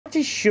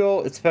pretty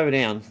sure it's further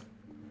down.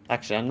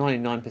 Actually, I'm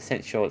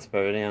 99% sure it's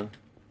further down.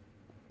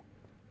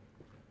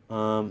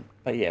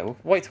 But yeah, we'll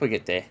wait till we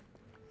get there.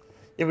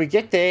 If we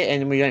get there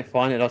and we don't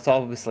find it, it's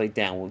obviously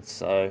downwards.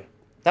 So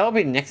that'll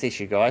be the next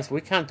issue, guys.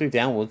 We can't do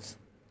downwards.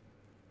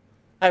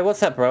 Hey,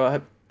 what's up,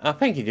 bro?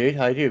 Thank you, dude.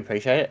 I do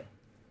appreciate it.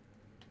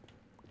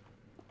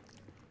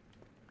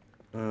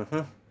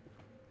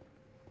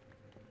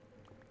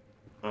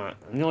 Alright,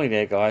 I'm nearly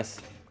there, guys.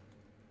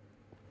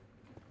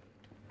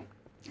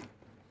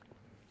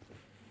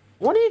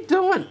 What are you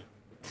doing?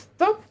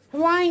 Stop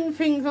flying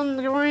things on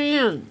the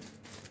ground.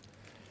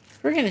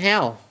 Friggin'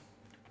 hell.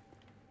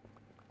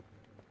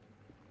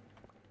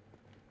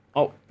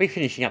 I'll be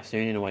finishing up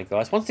soon anyway,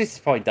 guys. Once this is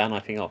probably done, I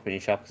think I'll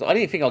finish up. Because I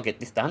didn't think I'll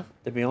get this done,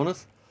 to be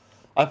honest.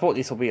 I thought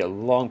this will be a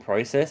long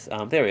process.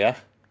 There we are.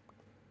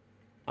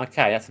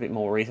 Okay, that's a bit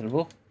more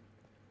reasonable.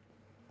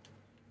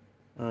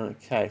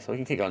 Okay, so we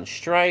can keep going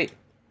straight.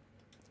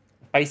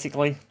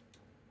 Basically.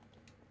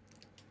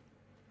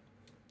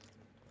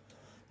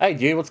 Hey,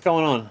 dude, what's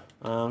going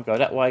on? Go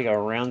that way, go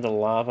around the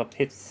lava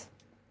pits.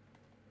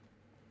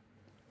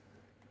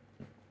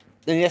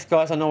 And yes,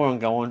 guys, I know where I'm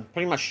going.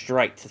 Pretty much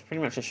straight. It's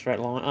pretty much a straight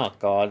line. Oh,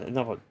 God.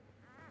 Another...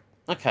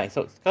 Okay,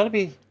 so it's got to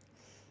be...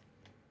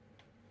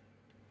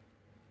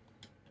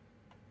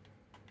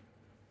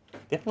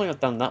 Definitely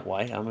not done that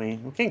way. I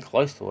mean, we're getting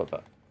close to it,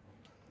 but...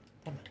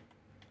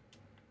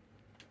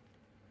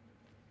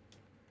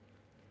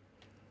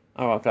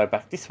 Alright, I'll go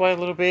back this way a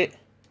little bit.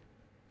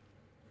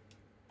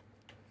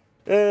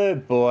 Oh,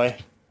 boy.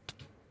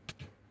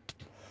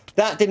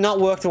 That did not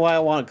work the way I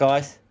want it,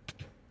 guys.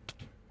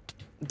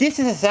 This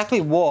is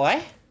exactly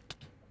why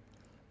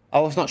I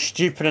was not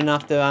stupid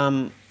enough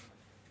to,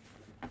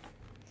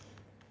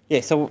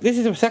 Yeah, so this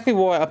is exactly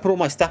why I put all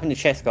my stuff in the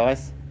chest,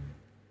 guys.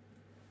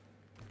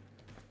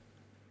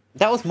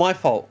 That was my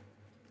fault.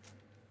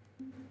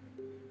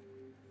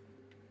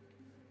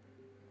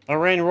 I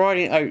ran right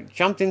in, I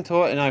jumped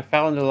into it and I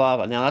fell into the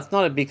lava. Now, that's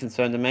not a big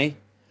concern to me.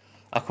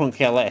 I couldn't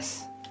care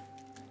less.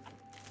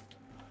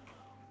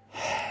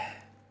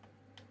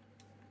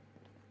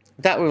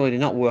 That really did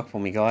not work for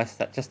me, guys.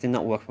 That just did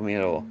not work for me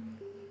at all.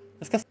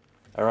 Let's go.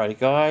 Alrighty,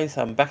 guys.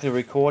 I'm back to the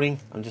recording.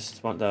 I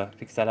just want to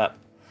fix that up.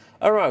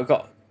 Alright, we've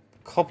got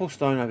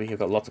cobblestone over here. I've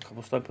got lots of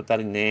cobblestone. Put that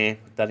in there.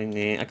 Put that in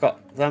there. I got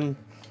I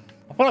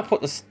thought I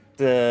put this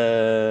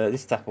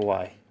stuff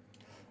away.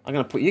 I'm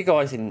going to put you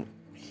guys in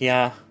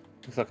here.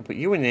 Because I can put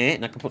you in there.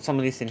 And I can put some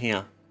of this in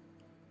here.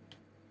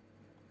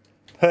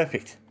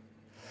 Perfect.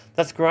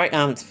 That's great.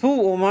 It's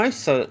full almost.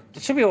 So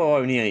it should be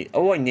all I need.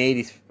 All I need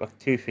is like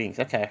 2 things.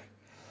 Okay.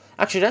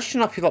 Actually, that should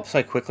not fill up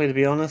so quickly, to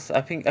be honest.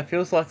 I think it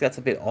feels like that's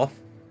a bit off.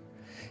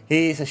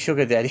 He's a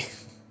sugar daddy.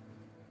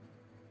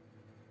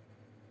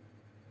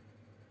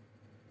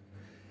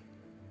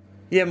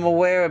 Yeah, I'm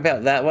aware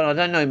about that one. I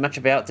don't know much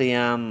about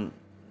the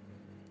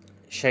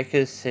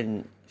shakers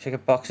and shaker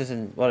boxes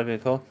and whatever they're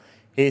called.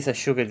 He's a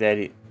sugar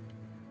daddy.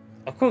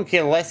 I couldn't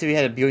care less if he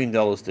had $1 billion,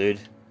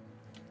 dude.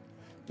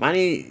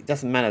 Money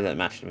doesn't matter that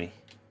much to me.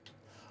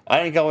 I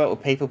don't go out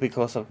with people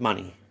because of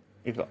money.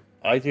 If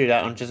I do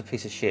that, I'm just a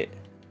piece of shit.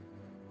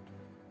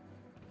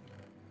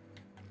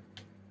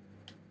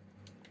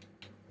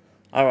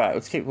 Alright,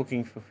 let's keep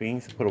looking for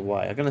things to put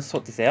away. I'm going to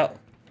sort this out.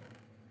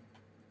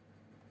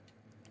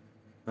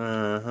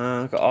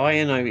 Got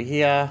iron over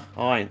here.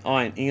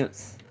 Iron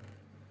ingots.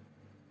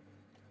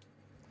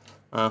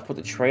 Put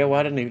the tree away.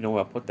 I don't even know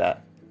where I put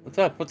that. Where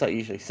do I put that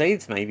usually?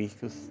 Seeds, maybe,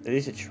 because it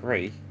is a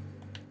tree.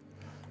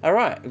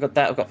 Alright, I've got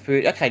that. I've got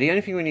food. Okay, the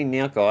only thing we need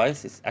now,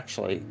 guys, is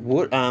actually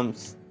wood.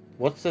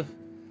 What's the...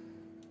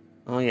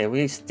 Oh, yeah, we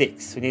need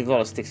sticks. We need a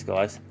lot of sticks,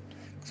 guys.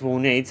 Because we'll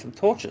need some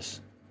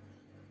torches.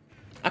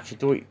 Actually,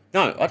 do we...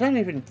 No, I don't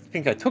even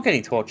think I took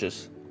any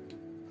torches.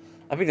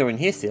 I think they're in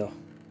here still.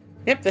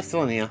 Yep, they're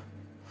still in here.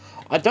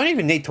 I don't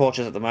even need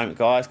torches at the moment,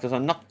 guys, because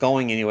I'm not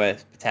going anywhere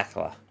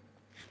spectacular.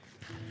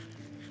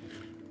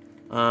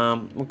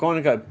 We're going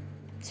to go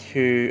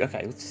to...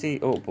 Okay, let's see...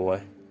 Oh,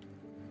 boy.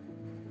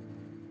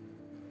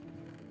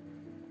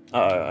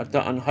 Uh-oh,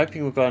 I'm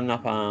hoping we've got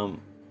enough, Oh,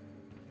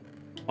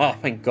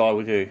 thank God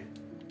we do.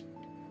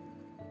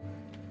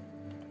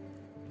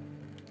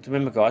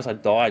 Remember, guys, I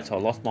died, so I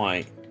lost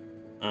my...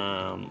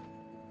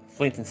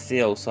 flint and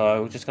steel,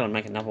 so we're just gonna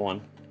make another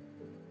one.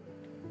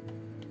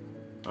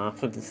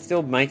 Flint and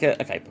steel, make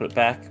it. Okay, put it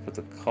back. Put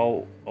the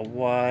coal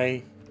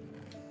away.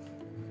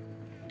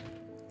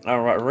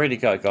 Alright, ready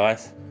to go,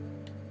 guys.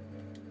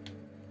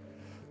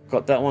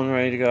 Got that one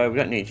ready to go. We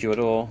don't need you at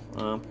all.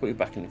 Put you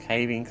back in the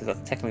caving, because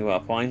that's technically where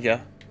I'll find you.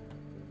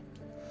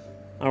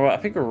 Alright, I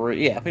think we're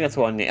yeah, I think that's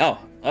what I need. Oh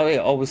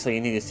yeah, obviously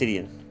you need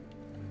obsidian.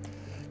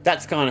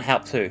 That's gonna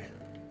help too.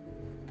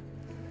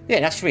 Yeah,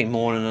 that should be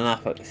more than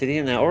enough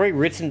obsidian. Now, already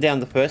written down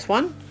the first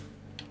one.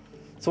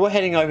 So we're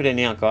heading over there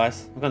now,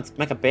 guys. I'm going to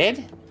make a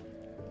bed.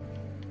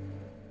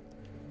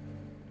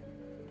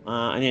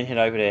 And then head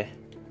over there.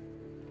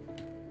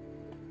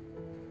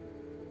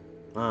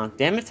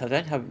 Damn it, I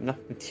don't have enough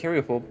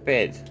material for a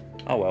bed.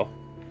 Oh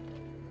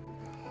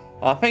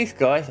well. Thanks,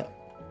 guys.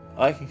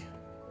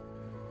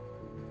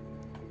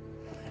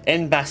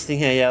 End basting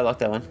here, yeah, I like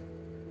that one.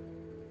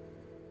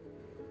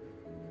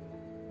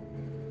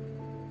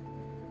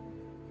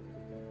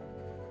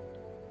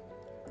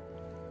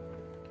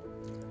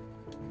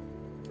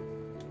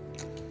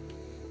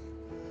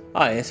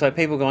 Oh yeah, so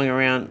people going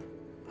around,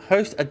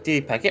 host a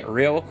deer pack, get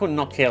real, I could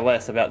not care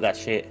less about that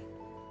shit.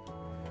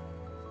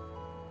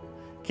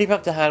 Keep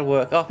up the hard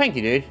work. Oh, thank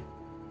you, dude.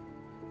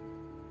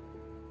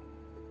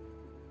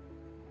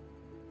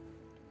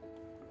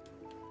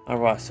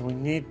 Alright, so we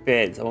need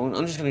beds. I'm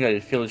just going to go to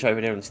the village over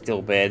there and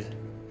steal bed.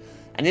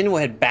 And then we'll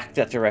head back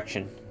that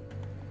direction.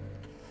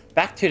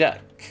 Back to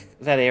that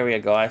area,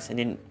 guys, and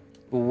then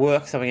we'll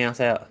work something else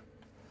out.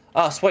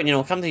 Oh, sweet, you know,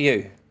 I'll come to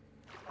you.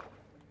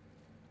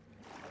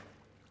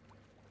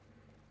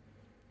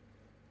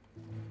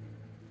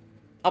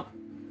 Oh.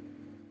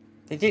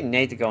 They didn't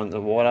need to go into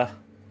the water.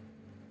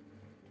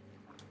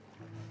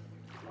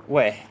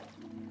 Where?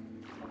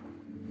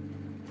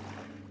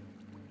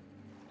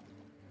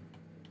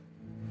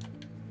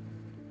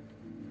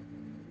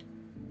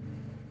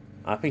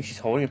 I think she's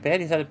holding a bed.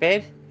 Is that a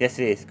bed? Yes,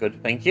 it is.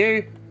 Good. Thank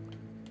you.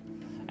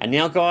 And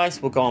now,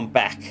 guys, we're going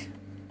back.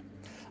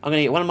 I'm going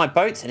to get one of my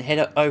boats and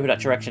head over that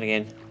direction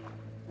again.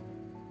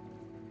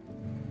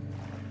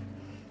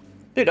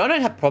 Dude, I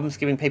don't have problems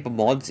giving people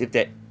mods if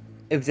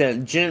they're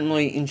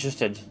genuinely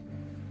interested.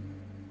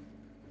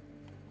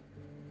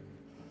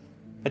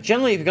 But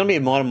generally, if you're going to be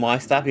a mod on my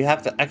stuff, you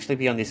have to actually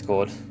be on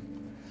Discord.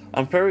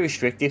 I'm very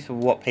restrictive for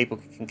what people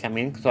can come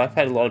in, because I've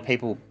had a lot of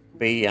people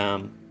be,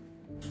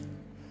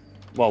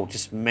 well,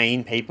 just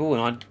mean people,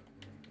 and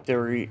to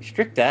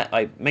restrict that,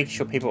 I make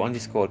sure people are on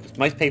Discord, because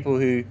most people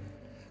who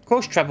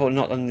cause trouble are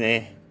not on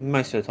there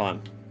most of the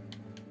time.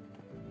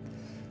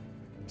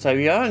 So if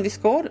you are on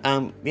Discord,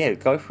 yeah,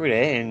 go through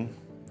there, and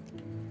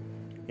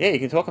yeah, you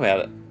can talk about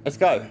it. Let's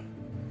go.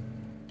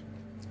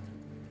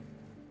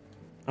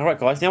 Alright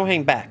guys, now we're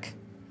heading back.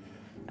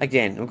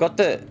 Again, we've got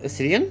the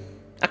obsidian.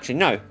 Actually,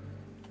 no.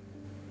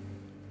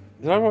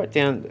 Did I write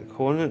down the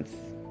coordinates?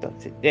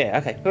 That's it. Yeah,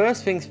 okay.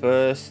 First things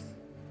first.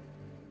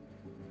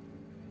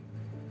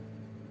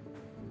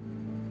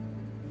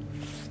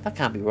 That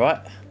can't be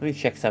right. Let me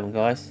check something,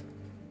 guys.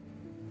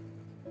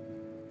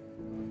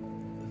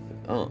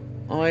 Oh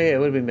yeah, it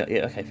would have been about,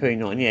 yeah, okay,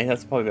 39. Yeah,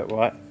 that's probably about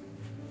right.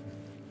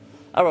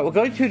 Alright, we'll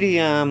go to the,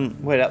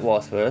 where that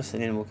was first,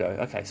 and then we'll go.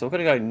 Okay, so we're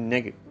going to go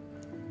negative.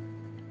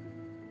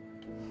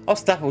 Oh,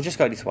 stuff, we'll just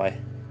go this way.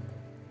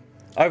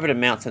 Over the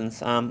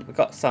mountains. We've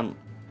got some...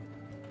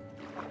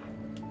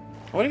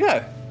 Where'd it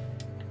go?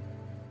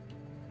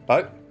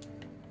 Boat?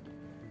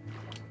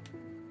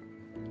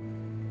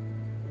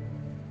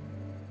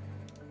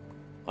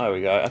 There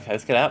we go. Okay,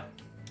 let's get out.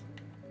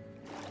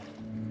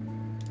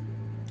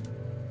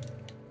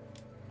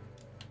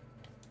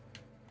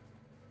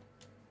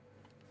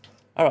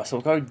 Alright, so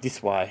we'll go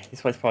this way.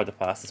 This way's probably the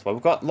fastest way.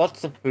 We've got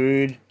lots of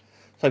food.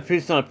 So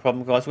food's not a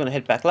problem, guys. We're going to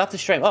head back. Love the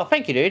stream. Oh,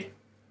 thank you, dude.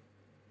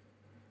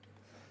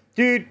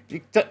 Dude,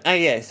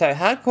 yeah, so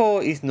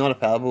hardcore is not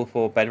available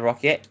for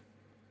Bedrock yet.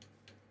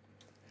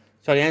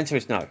 So the answer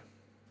is no.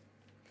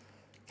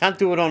 Can't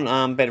do it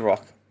on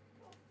Bedrock.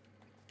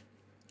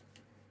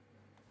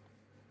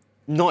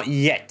 Not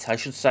yet, I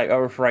should say. I'll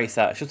rephrase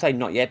that. I should say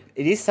not yet.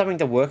 It is something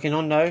they're working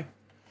on, though.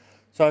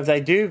 So if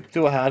they do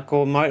a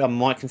hardcore mode, I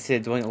might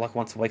consider doing it like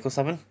once a week or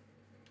something.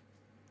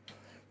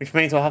 Which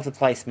means I'll have to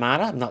play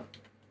smarter. I'm not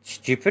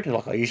stupid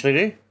like I usually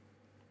do.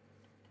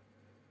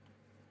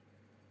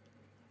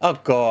 Oh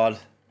god.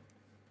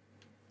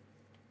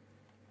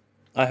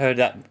 I heard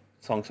that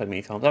song so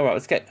many times. Alright,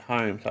 let's get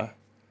home, so.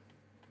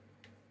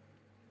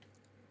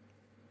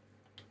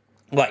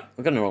 Wait,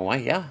 we're going the wrong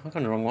way, yeah? We're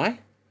going the wrong way?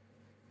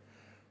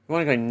 We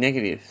want to go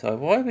negative, so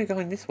why are we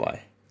going this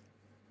way?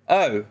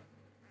 Oh.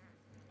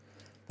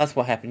 That's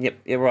what happened. Yep,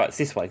 yeah, right, it's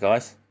this way,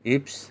 guys.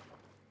 Oops.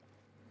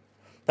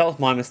 That was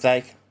my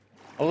mistake.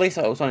 At least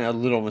it was only a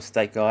little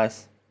mistake,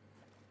 guys.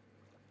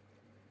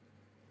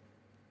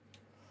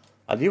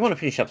 I do want to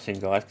finish up soon,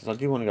 guys, because I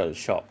do want to go to the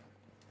shop.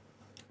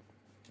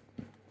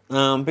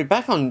 Be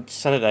back on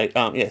Saturday.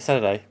 Yeah,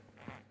 Saturday.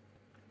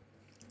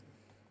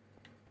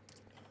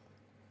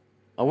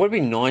 It would be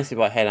nice if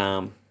I had,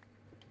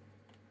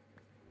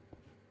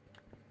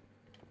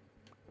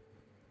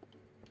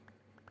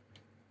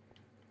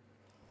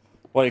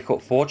 what do you call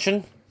it?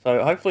 Fortune.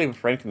 So hopefully a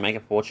friend can make a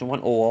fortune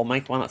one, or I'll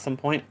make one at some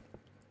point.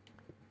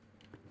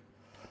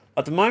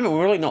 At the moment,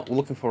 we're really not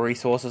looking for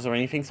resources or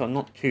anything, so I'm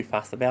not too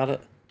fussed about it.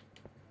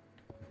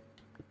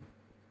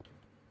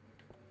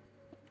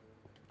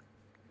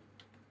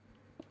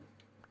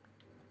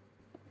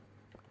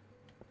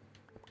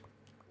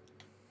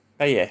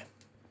 But yeah.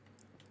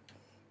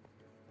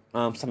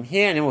 Some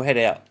here, and then we'll head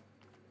out.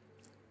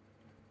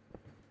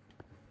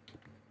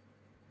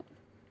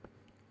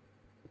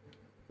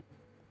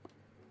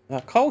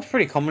 Coal's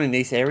pretty common in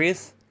these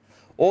areas.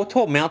 Or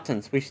tall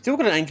mountains. We've still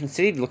got an ancient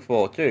city to look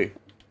for, too.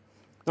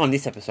 Not in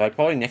this episode.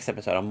 Probably next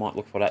episode I might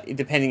look for that.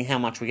 Depending how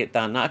much we get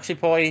done. Actually,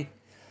 probably...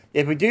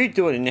 If we do it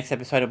in the next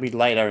episode, it'll be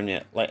later in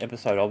the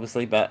episode,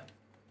 obviously, but...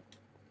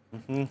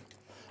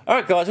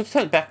 Alright, guys. Let's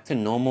turn it back to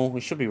normal.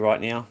 We should be right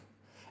now.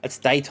 It's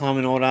daytime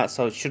and all that,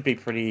 so it should be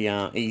pretty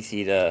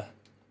easy to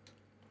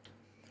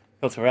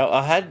filter out.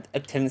 I had a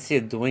tendency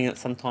of doing it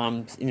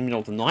sometimes in the middle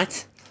of the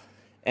night,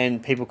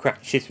 and people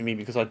cracked shit with me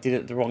because I did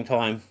it at the wrong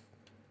time.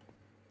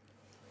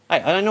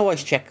 Hey, I don't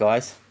always check,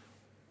 guys.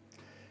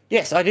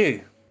 Yes, I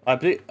do. I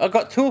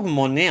got 2 of them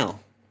on now.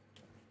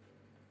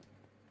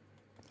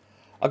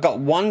 I got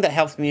one that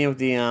helps me with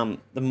the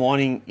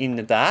mining in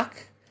the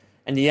dark,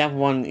 and the other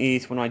one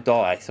is when I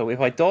die. So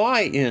if I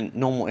die in a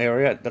normal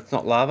area that's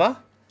not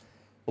lava,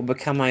 will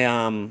become a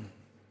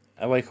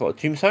what do you call it, a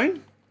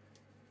tombstone.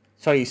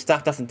 So your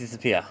stuff doesn't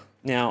disappear.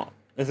 Now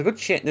there's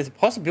a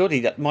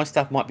possibility that my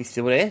stuff might be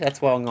still there.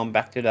 That's why I'm going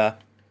back to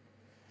that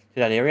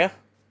area.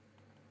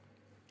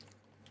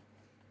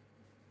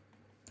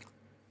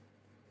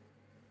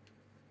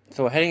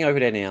 So we're heading over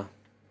there now.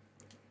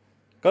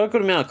 Got a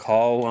good amount of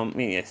coal.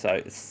 Yeah, so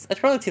it's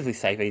relatively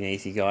safe and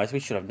easy, guys. We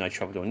should have no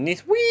trouble doing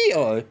this.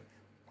 I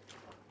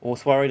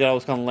was worried that I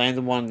was going to land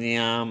on one of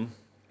the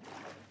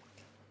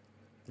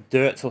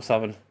dirts or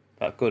something,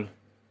 but good.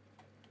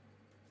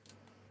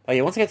 But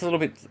yeah, once it gets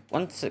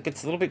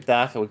a little bit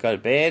darker, we go to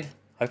bed.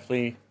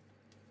 Hopefully,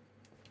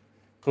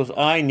 because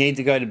I need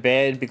to go to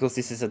bed because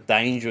this is a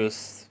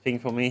dangerous thing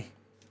for me.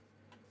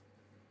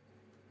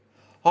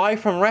 Hi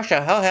from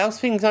Russia. How's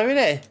things over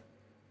there?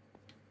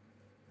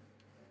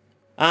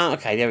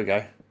 Okay, there we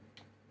go.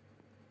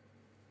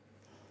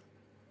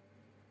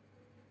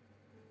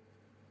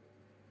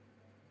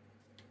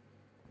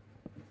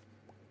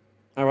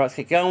 Alright, let's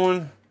get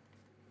going.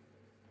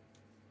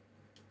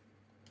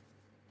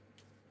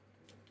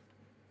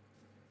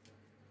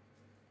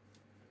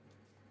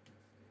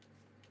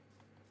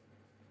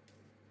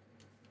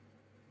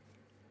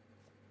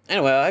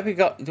 Anyway, I hope you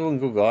got doing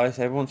good, guys.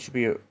 Everyone should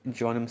be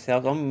enjoying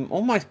themselves. I'm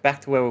almost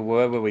back to where we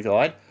were, where we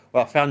died.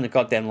 Well, I found the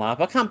goddamn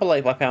lava. I can't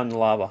believe I found the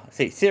lava.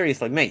 See,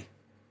 seriously, me.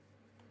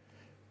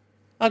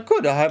 Oh,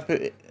 good. I hope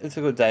it's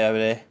a good day over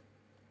there.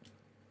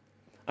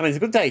 I mean, it's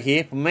a good day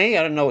here. For me,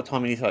 I don't know what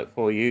time it is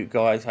for you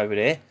guys over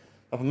there.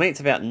 But for me,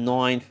 it's about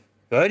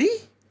 9:30.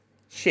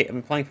 Shit, I've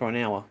been playing for an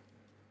hour.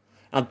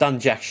 I've done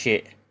jack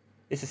shit.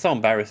 This is so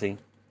embarrassing.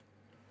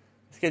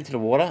 Let's get into the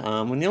water.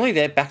 We're nearly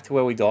there, back to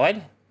where we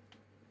died.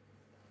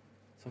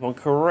 So if I'm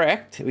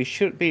correct, we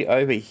should be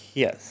over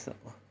here. So.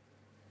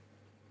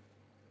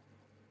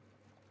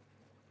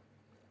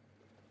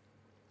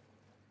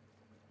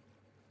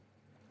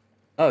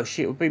 Oh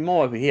shit, we'll be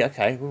more over here.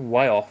 Okay, we're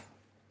way off.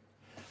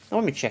 Now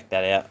let me check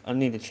that out. I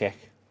need to check.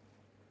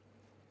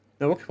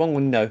 No, look, wrong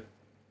window.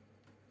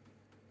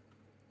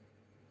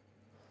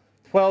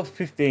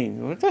 12:15.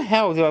 What the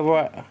hell do I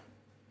write?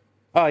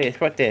 Oh yeah, it's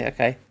right there.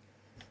 Okay.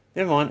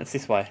 Never mind, it's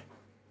this way.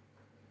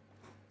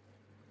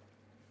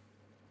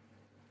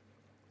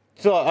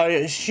 So I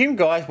assume,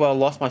 guys, where I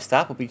lost my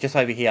stuff will be just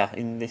over here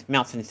in this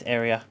mountainous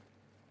area.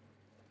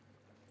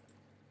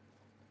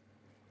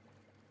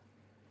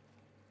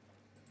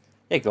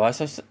 Yeah, guys,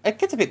 so it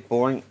gets a bit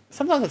boring.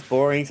 Sometimes it's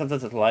boring,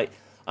 sometimes it's late.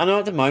 I know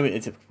at the moment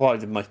it's probably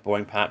the most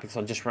boring part because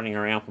I'm just running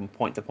around from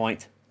point to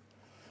point.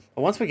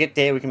 But once we get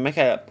there, we can make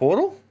a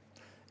portal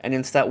and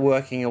then start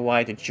working a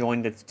way to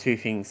join the 2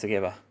 things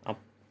together. We've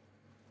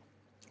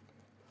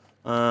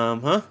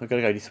got to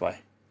go this way.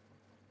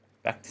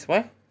 Back this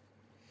way?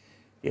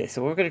 Yeah,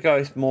 so we're going to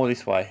go more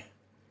this way.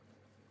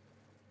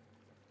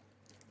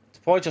 It's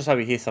probably just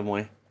over here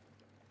somewhere.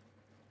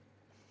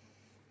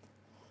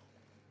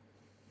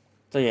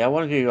 So yeah, I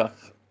want to do like...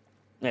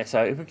 Yeah,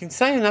 so if we can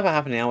stay another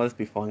half an hour, that'd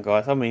be fine,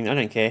 guys. I mean, I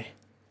don't care.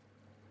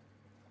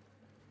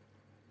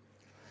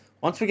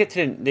 Once we get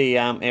to the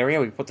area,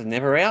 we can put the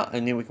Nether out,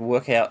 and then we can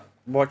work out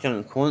right down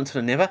in the corner to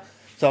the Nether,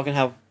 so I can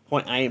have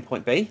point A and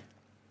point B.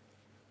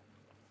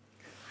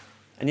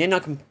 And then I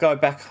can go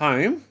back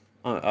home.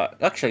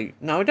 Actually,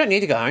 no, we don't need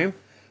to go home.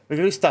 We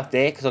can do stuff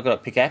there, because I've got a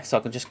pickaxe, so I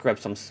can just grab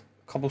some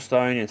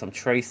cobblestone and some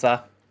tree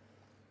stuff.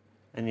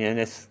 And yeah,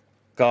 this...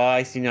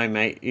 Guys, you know,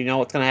 mate, you know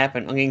what's going to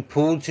happen. I'm getting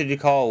pulled to the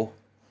coal.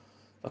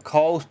 The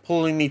coal's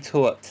pulling me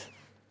to it.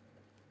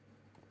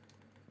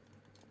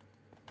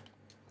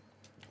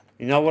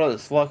 You know what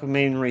it's like with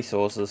me and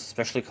resources,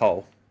 especially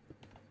coal.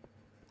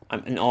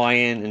 And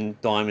iron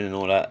and diamond and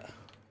all that.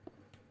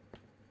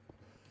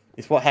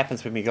 It's what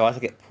happens with me, guys. I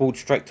get pulled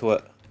straight to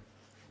it.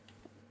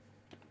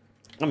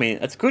 I mean,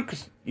 it's good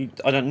because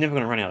I'm never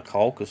going to run out of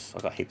coal because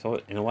I've got heaps of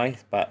it in a way,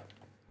 but...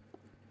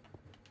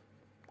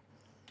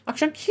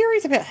 Actually, I'm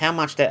curious about how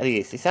much that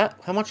is.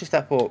 How much is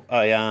that for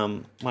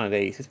one of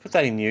these? Let's put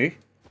that in new.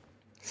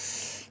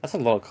 That's a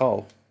lot of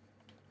coal.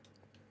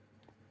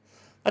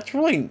 That's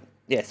really...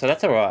 Yeah, so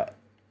that's alright.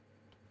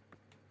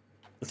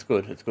 It's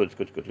good, it's good, it's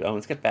good, it's good.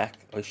 Let's get back.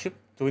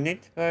 Do we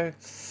need to go...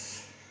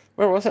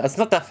 Where was it? It's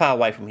not that far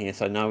away from here,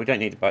 so no, we don't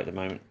need a boat at the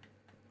moment.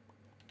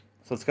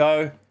 So let's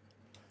go.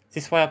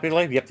 This way, I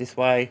believe. Yep, this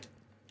way.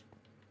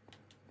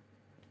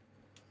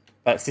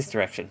 But it's this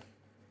direction.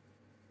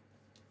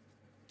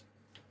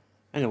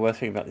 And the worst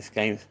thing about this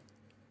game...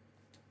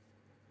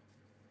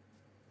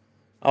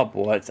 Oh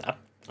boy, it's up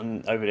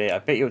and over there. I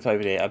bet you it's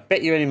over there. I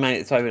bet you any money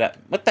it's over that.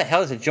 What the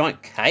hell is a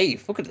giant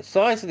cave? Look at the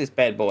size of this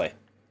bad boy.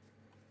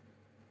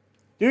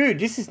 Dude,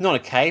 this is not a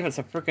cave, it's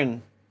a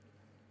freaking...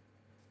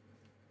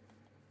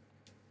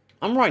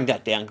 I'm writing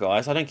that down,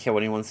 guys. I don't care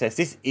what anyone says.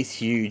 This is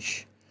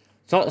huge.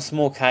 It's not a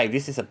small cave,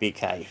 this is a big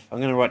cave. I'm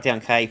going to write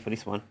down cave for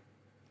this one.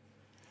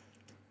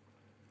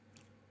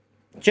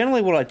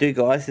 Generally what I do,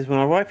 guys, is when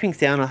I write things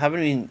down, I have it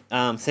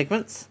in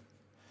segments.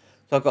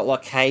 So I've got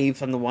like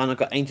caves on the one, I've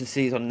got ancient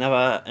cities on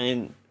another,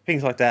 and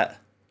things like that.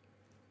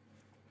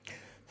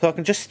 So I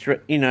can just,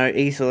 you know,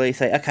 easily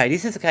say, okay,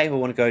 this is the cave I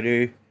want to go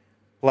to,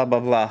 blah, blah,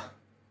 blah.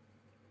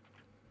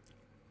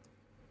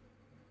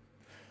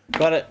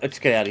 Got it, let's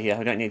get out of here.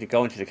 I don't need to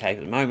go into the cave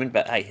at the moment,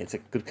 but hey, it's a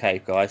good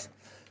cave, guys.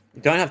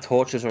 We don't have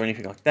torches or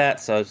anything like that,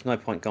 so there's no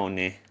point going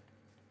there.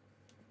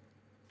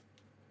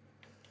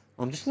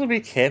 I'm just a little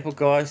bit careful,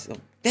 guys. Oh,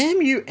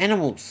 damn you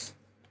animals.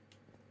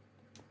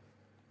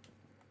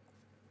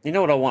 You know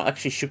what I want?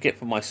 Actually should get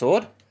for my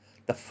sword?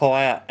 The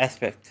fire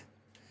aspect.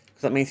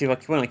 Because that means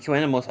when I kill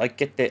animals, I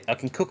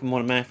can cook them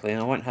automatically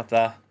and I won't have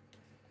to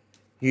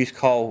use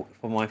coal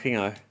for my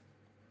thingo.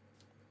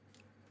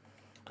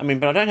 I mean,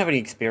 but I don't have any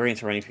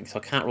experience or anything, so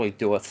I can't really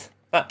do it.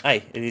 But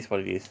hey, it is what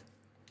it is.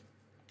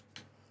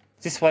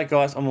 It's this way,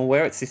 guys. I'm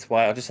aware it's this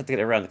way. I just have to get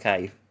around the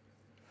cave.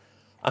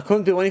 I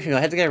couldn't do anything. I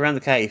had to go around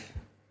the cave.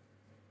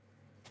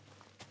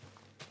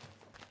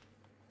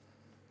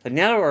 So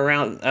now that we're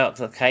around out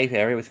the cave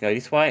area, we can go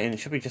this way, and it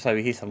should be just over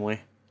here somewhere.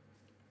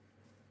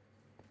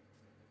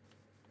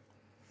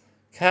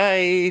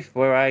 Cave,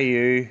 where are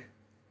you?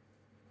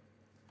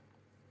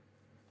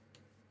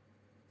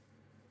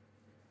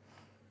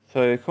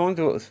 So according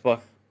to it's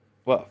like,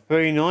 what,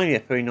 39? Yeah,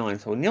 39,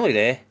 so we're nearly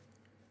there.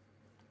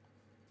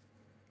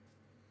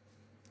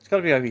 It's got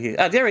to be over here.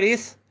 Ah, there it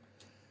is.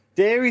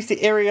 There is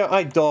the area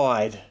I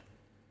died.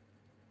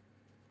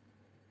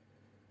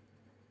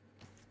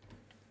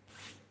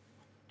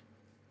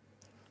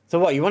 So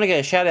what, you want to get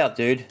a shout out,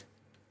 dude?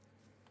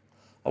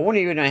 I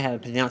wouldn't even know how to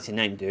pronounce your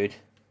name, dude.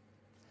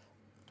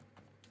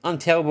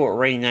 Untellable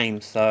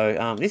rename,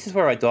 so this is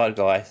where I died,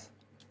 guys.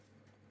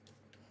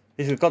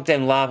 This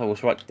goddamn lava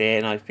was right there,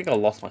 and I think I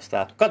lost my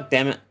stuff. God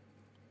damn it.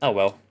 Oh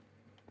well.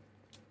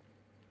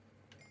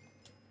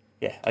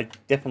 Yeah, I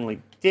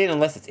definitely did,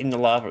 unless it's in the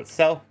lava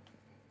itself.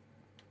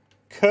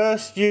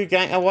 Curse you,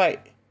 gang. Oh wait.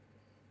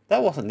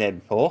 That wasn't there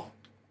before.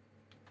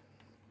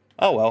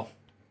 Oh well.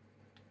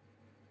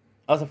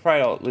 I was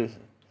afraid I'd lose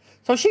it.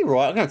 So is she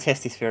right? I'm going to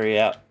test this theory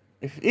out.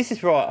 If this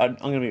is right, I'm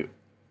going to be...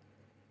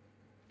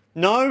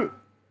 No!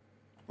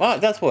 Well,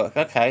 it does work.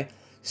 Okay.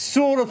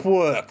 Sort of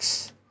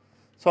works.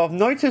 So I've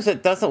noticed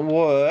it doesn't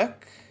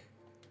work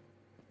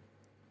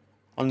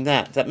on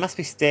that. That must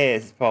be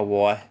stairs. That's probably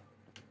why.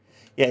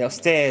 Yeah,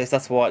 stairs.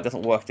 That's why it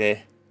doesn't work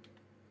there.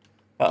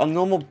 But on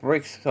normal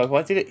bricks, so if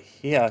I did it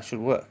here, it should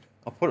work.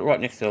 I'll put it right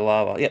next to the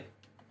lava. Yep.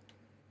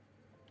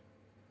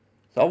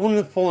 So I wouldn't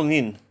have fallen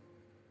in.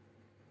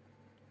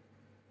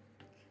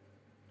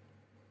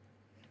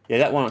 Yeah,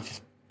 that one was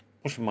just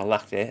pushing my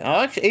luck there.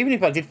 Oh, actually, even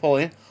if I did fall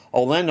in,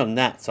 I'll land on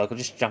that, so I could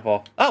just jump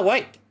off. Oh,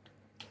 wait.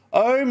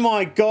 Oh,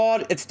 my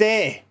God. It's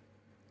there.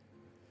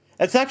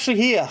 It's actually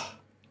here.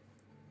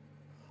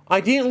 I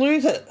didn't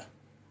lose it.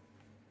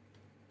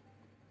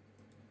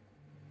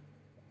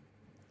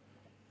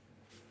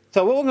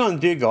 So what we're going to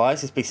do,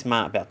 guys, is be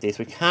smart about this.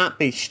 We can't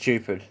be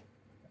stupid.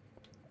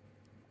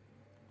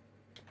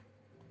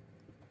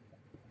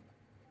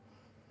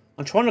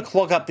 I'm trying to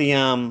clog up the,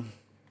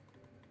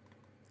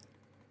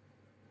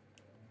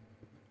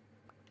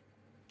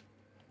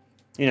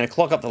 you know,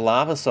 clog up the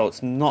lava so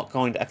it's not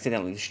going to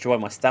accidentally destroy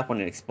my stuff when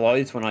it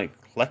explodes when I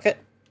collect it.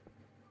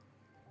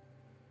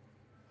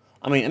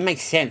 I mean, it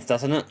makes sense,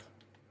 doesn't it?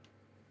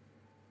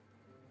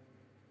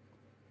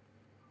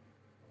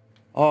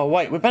 Oh,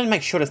 wait, we better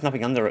make sure there's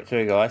nothing under it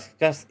too, guys,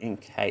 just in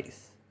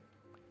case.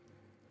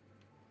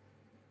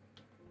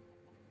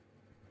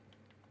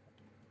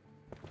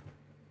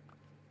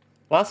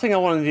 Last thing I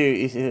want to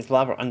do is there's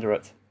lava under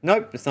it.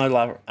 Nope, there's no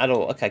lava at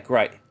all. Okay,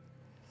 great.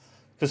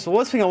 Because the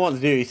worst thing I want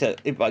to do is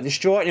that if I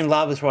destroy it and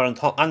lava's right on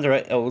top, under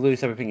it, it will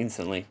lose everything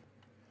instantly.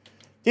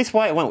 This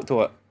way it won't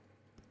do it.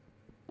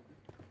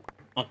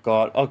 Oh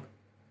God, oh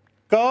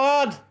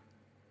God!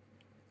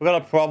 We've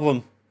got a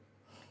problem.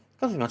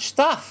 Got too much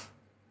stuff.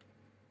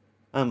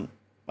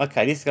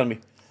 Okay, this is gonna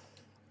be...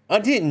 I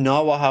didn't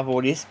know I have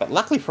all this, but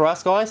luckily for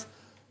us, guys,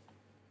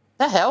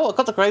 the hell, I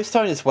got the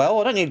gravestone as well.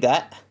 I don't need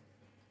that.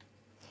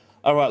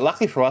 Alright,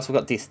 luckily for us, we've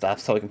got this stuff,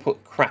 so we can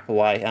put crap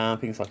away.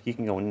 Things like you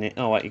can go in there.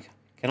 Oh, wait,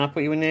 can I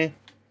put you in there?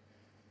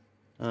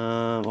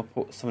 I'll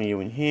put some of you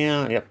in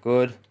here. Yep,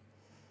 good.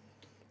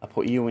 I'll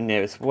put you in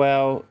there as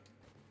well.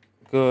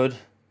 Good.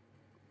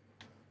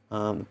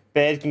 The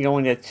bed can go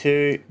in there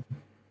too.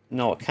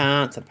 No, it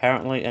can't,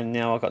 apparently. And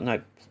now I've got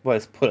no where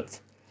to put it.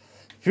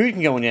 Food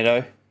can go in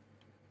there,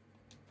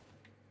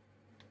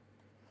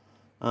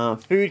 though.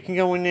 Food can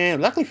go in there.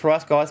 Luckily for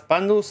us, guys,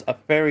 bundles are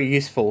very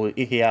useful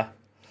here.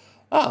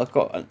 Oh, I've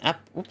got an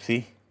app.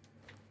 Whoopsie.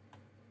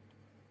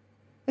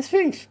 This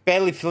thing's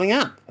barely filling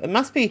up. It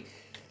must be...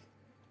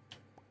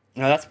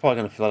 No, that's probably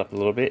going to fill it up a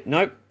little bit.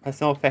 Nope,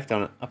 has no effect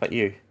on it. Up at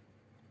you.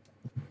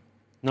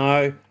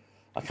 No.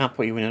 I can't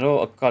put you in at all.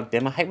 Oh, God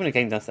damn, I hate when a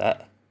game does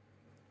that.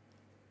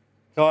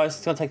 Guys,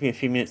 it's going to take me a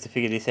few minutes to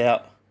figure this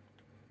out.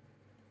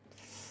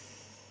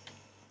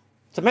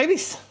 So maybe...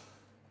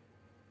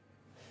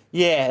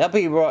 Yeah, that'll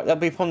be right.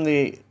 That'll be from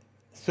the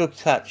silk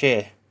touch,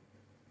 yeah.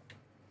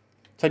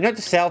 So note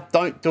to self,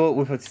 don't do it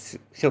with a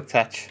silk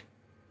touch.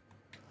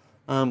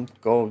 God,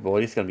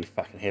 boy, this is going to be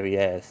fucking heavy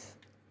ass.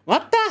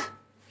 What the?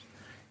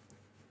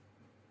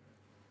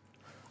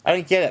 I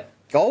don't get it.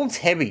 Gold's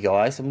heavy,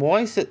 guys, and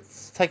why is it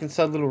taking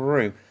so little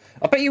room?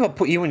 I bet you if I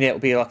put you in there, it'll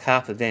be like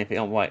half the damn thing.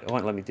 Oh, wait, it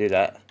won't let me do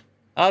that.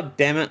 Oh,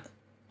 damn it.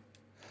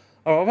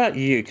 Oh, what about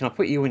you? Can I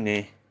put you in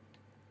there?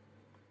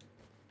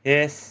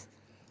 Yes.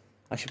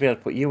 I should be able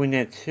to put you in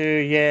there too,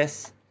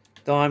 yes.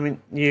 Diamond,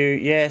 you,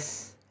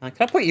 yes. Can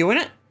I put you in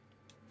it?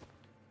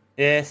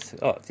 Yes.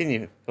 Oh, it didn't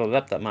even build it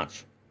up that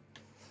much.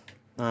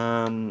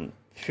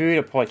 Food,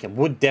 I probably can.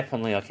 Wood,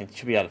 definitely,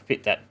 should be able to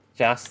fit that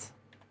just.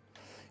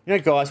 You know,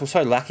 guys, we're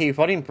so lucky. If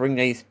I didn't bring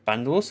these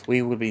bundles,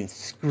 we would have been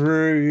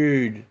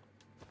screwed.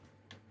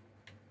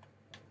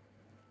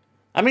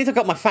 I mean, I've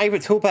got my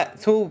favourite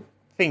tool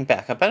thing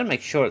back. I better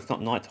make sure it's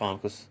not nighttime,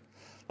 because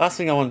last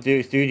thing I want to do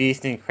is do this,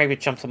 and then Creeper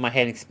jumps on my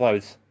head and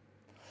explodes.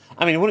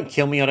 I mean, it wouldn't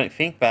kill me, I don't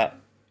think, but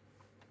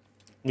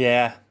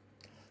yeah,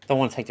 don't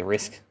want to take the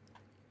risk.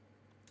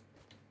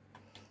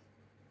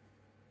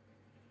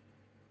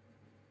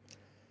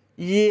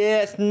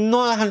 Yeah, it's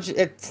not 100.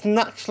 It's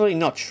actually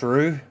not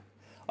true.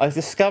 I've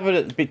discovered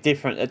it a bit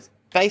different. It's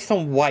based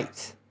on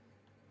weight.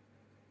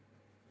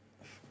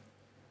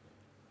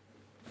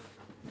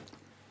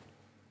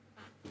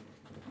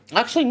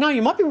 Actually, no,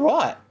 you might be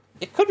right.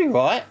 It could be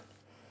right.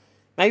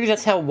 Maybe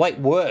that's how weight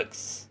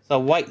works. So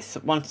weight,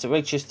 once it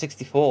reaches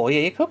 64.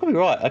 Yeah, you could be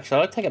right.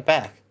 Actually, I'll take it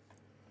back.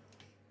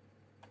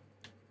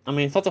 I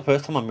mean, it's not the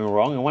first time I've been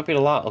wrong. It won't be the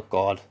last. Oh,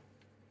 God.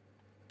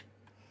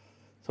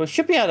 So we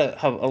should be able to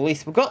have at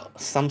least... We've got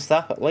some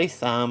stuff, at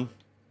least. I've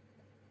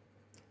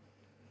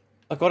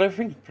got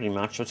everything, pretty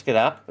much. Let's get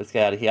up. Let's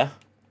get out of here.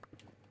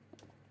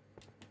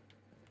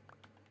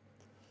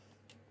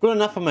 Good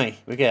enough for me.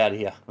 We get out of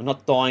here. I'm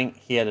not dying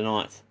here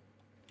tonight.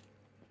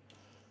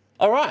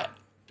 Alright.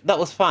 That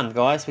was fun,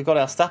 guys. We got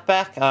our stuff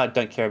back. I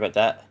don't care about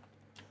that.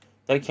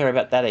 Don't care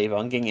about that either.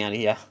 I'm getting out of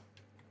here.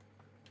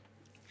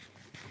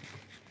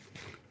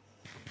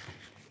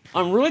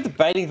 I'm really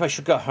debating if I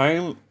should go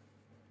home,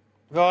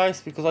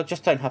 guys, because I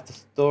just don't have the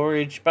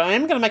storage. But I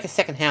am going to make a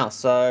second house,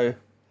 so...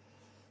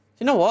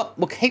 You know what?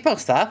 We'll keep our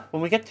stuff.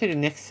 When we get to the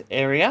next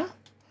area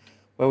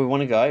where we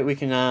want to go, we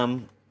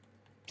can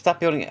start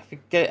building it.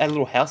 Get a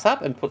little house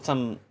up and put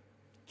some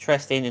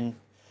chest in and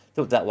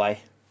do it that way.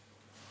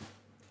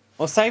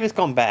 Well, save has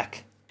gone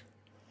back.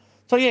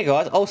 So yeah,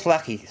 guys, I was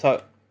lucky.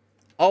 So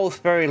I was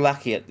very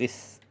lucky at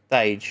this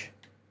stage.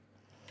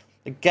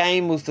 The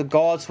game was, the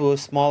gods were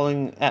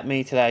smiling at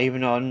me today, even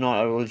though I'm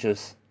not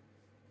religious.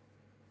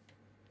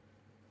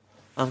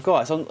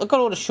 Guys, I've got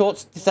all the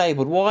shorts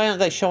disabled. Why aren't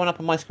they showing up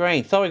on my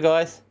screen? Sorry,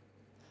 guys.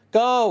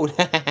 Gold!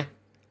 I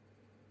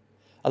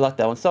like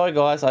that one. Sorry,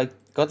 guys, I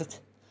got it.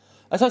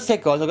 As I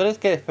said, guys, I've got to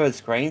get a third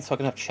screen so I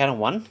can have chat on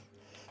one.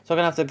 So I'm going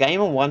to have the game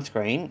on one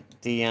screen,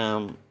 the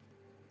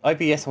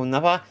OBS on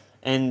another,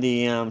 and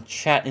the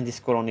chat and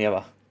Discord on the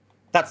other.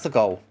 That's the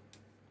goal.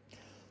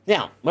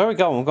 Now, where we're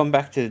going, we're going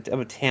back to the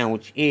other town,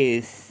 which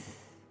is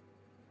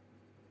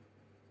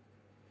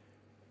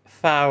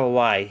far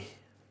away.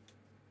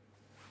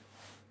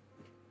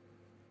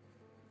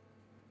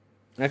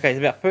 Okay, it's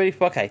about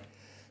 35. Okay,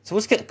 so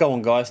let's get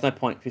going, guys. No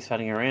point just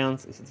running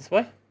around. Is it this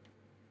way?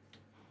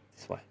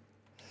 This way.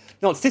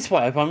 No, it's this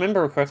way. If I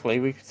remember correctly,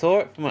 we saw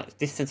it from a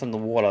distance on the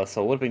water,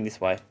 so it would have been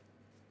this way.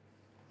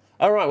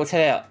 Alright, let's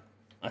head out.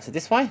 Is it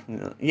this way?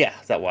 No, yeah,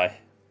 that way.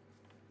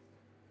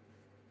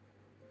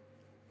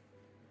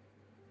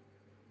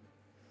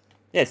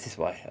 Yeah, it's this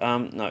way.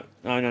 No.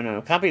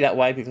 It can't be that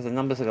way because the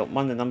numbers have got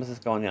the numbers has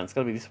gone down. It's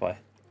got to be this way.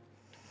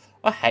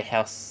 I hate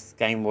how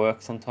game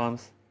works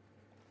sometimes.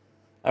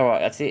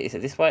 Alright, that's it. Is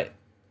it this way?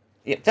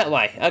 Yep, that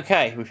way.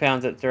 Okay, we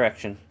found the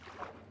direction.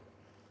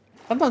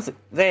 Sometimes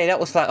there, that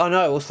was like, oh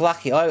no, it was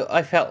lucky.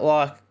 I felt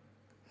like...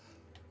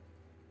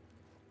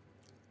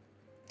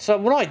 So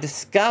what I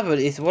discovered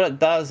is what it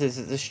does is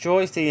it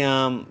destroys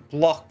the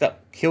block that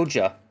killed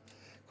you.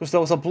 Because there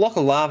was a block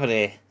of lava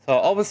there. So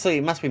obviously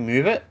it must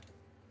remove it.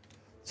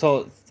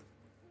 So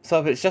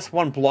if it's just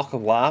one block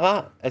of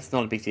lava, it's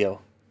not a big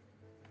deal.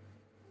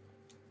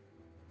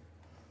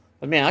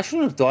 But man, I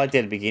shouldn't have died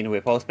there to begin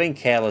with. I was being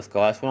careless,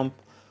 guys. When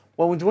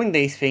we're doing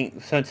these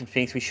things, certain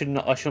things, I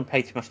shouldn't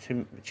pay too much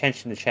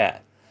attention to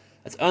chat.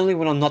 It's only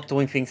when I'm not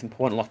doing things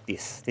important like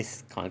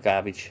this kind of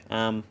garbage.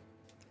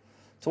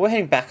 So we're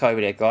heading back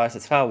over there, guys.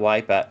 It's far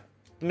away, but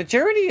the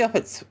majority of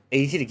it's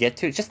easy to get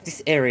to. It's just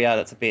this area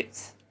that's a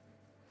bit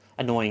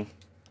annoying.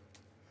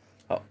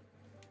 Oh,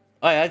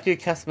 I do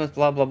customers,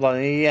 blah blah blah.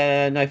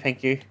 Yeah, no,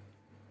 thank you.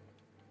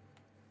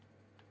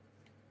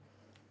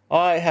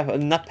 I have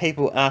enough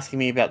people asking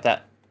me about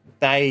that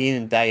day in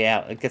and day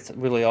out. It gets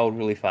really old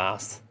really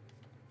fast.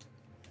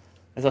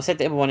 As I said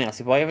to everyone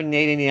else, if I ever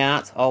need any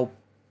art, I'll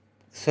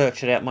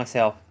search it out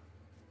myself.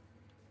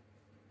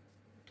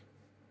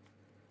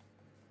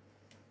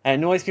 It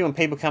annoys me when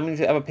people come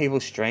into other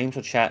people's streams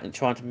or chat and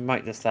trying to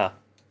promote their stuff.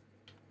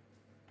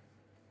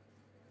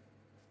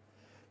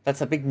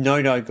 That's a big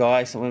no-no,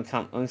 guys, when it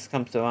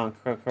comes to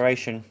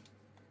creation.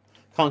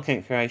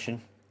 Content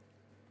creation.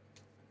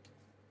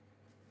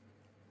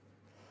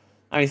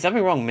 I mean, there's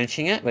nothing wrong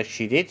mentioning it, but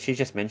she did. She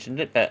just mentioned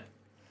it, but...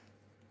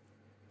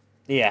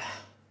 yeah.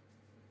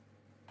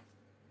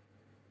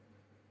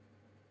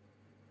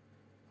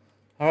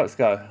 Alright, let's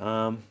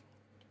go.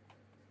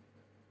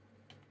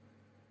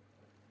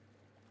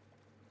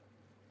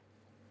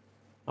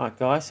 Alright,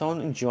 guys, so I'm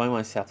enjoying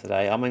myself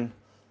today. I mean,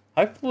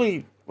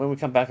 hopefully when we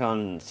come back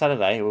on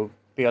Saturday, we'll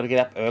be able to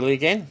get up early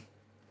again.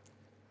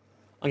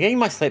 I'm getting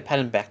my sleep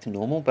pattern back to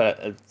normal, but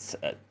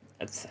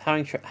it's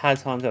having hard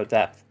time to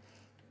adapt.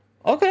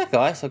 Okay,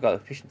 guys, I've got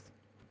efficiency.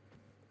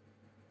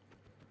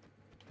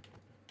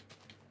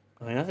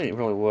 I mean, I didn't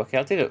really work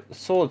out, did it? The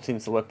sword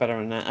seems to work better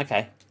than that.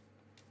 Okay.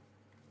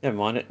 Never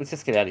mind it. Let's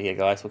just get out of here,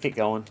 guys. We'll keep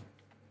going.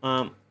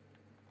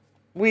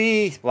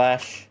 Wee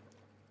splash.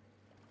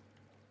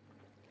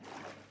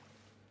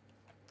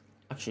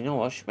 Actually, you know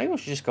what? Maybe I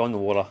should just go in the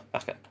water.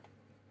 Back it.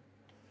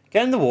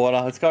 Get in the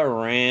water. Let's go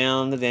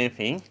around the damn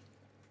thing.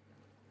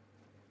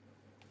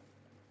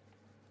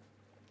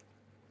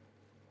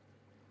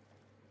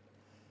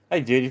 Hey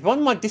dude, if you're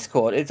on my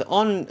Discord, it's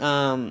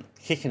on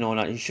Kicking or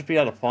not. You should be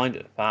able to find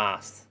it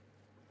fast.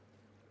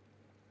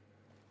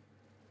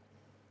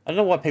 I don't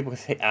know why people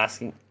keep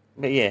asking,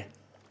 but yeah.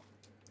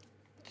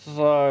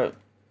 So,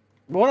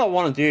 what I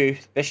want to do,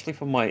 especially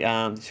for my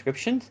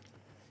descriptions,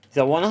 is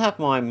I want to have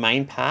my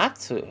main part.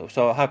 So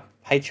I have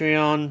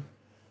Patreon,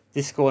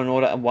 Discord, and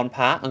all that in one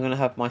part. I'm going to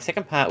have my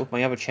second part with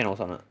my other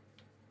channels on it.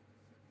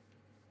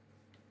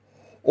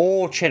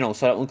 All channels,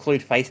 so that will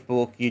include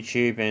Facebook,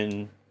 YouTube,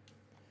 and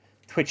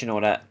Twitch and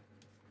all that.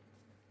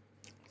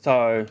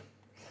 So,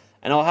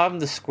 and I'll have them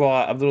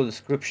describe a little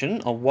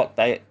description of what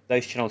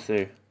those channels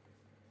do.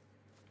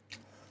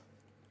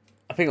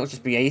 I think it'll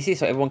just be easy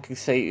so everyone can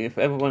see. If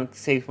everyone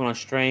sees when I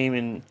stream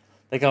and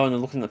they go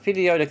and look in the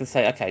video, they can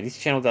say, okay, this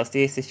channel does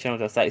this channel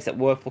does that. Is it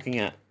worth looking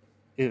at?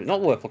 Is it not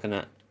worth looking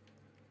at?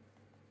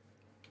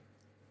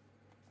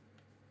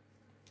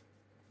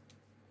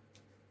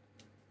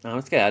 Now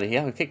let's get out of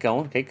here. We'll keep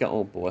going. Keep going.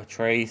 Oh boy,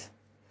 trees.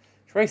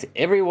 Trees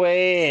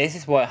everywhere. This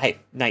is why I hate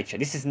nature.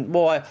 This is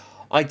why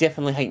I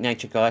definitely hate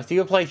nature, guys. Do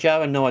you play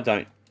Java? No, I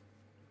don't.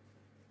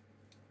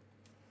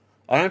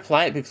 I don't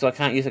play it because I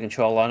can't use a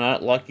controller, and I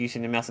don't like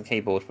using the mouse and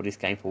keyboard for this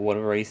game for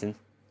whatever reason.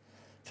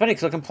 It's funny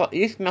because I can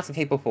use mouse and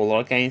keyboard for a lot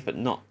of games, but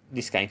not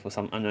this game for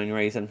some unknown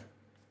reason.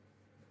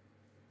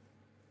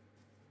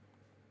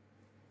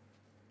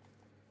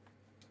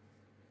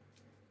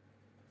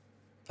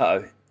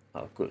 Uh-oh.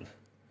 Oh, good.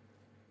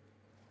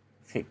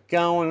 Keep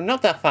going. We're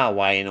not that far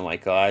away anyway,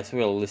 guys.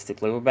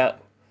 Realistically, we're about,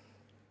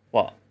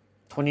 what,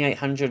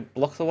 2,800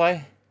 blocks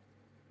away?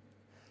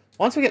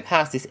 Once we get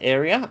past this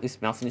area,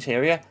 this mountainous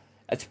area,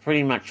 it's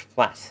pretty much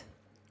flat.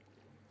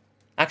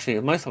 Actually,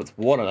 most of it's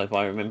water, if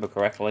I remember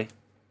correctly.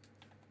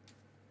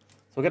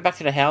 So we'll get back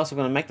to the house. We're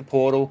going to make the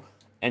portal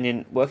and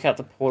then work out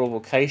the portal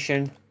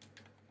location.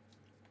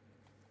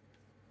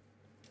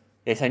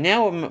 Yeah, so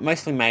now we've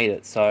mostly made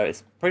it. So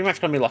it's pretty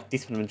much going to be like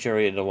this for the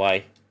majority of the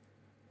way.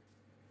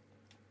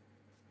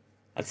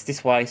 It's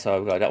this way,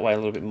 so we'll go that way a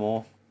little bit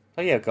more.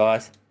 So yeah,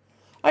 guys.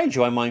 I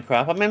enjoy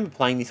Minecraft. I remember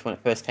playing this when it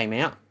first came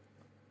out.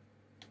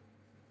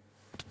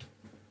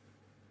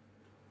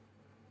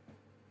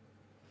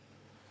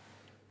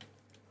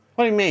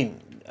 What do you mean?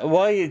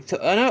 Why?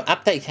 I know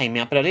update came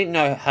out, but I didn't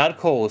know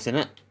hardcore was in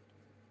it.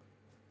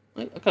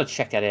 I've got to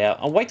check that out.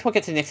 I'll wait till I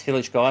get to the next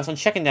village, guys. I'm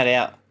checking that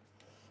out.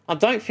 I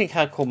don't think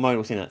hardcore mode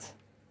was in it.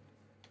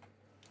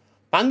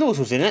 Bundles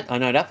was in it. I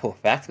know that for a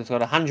fact, because I've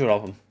got 100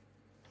 of them.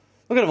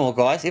 Look at them all,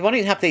 guys. If I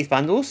didn't have these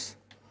bundles,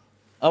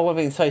 I would have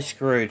been so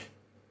screwed.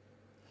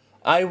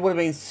 I would have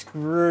been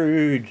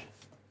screwed.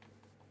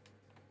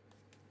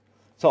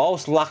 So I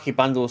was lucky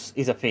bundles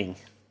is a thing.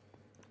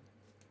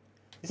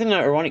 Isn't it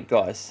ironic,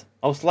 guys?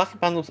 I was lucky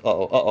bundles.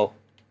 Uh-oh.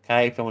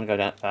 Okay, if I want to go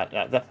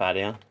that far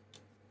down.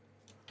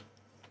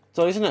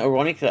 So isn't it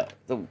ironic that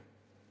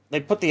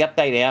they put the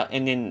update out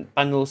and then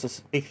bundles is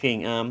a big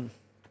thing? I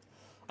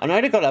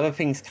know they've got other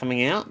things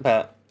coming out,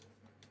 but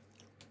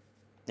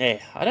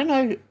yeah, I don't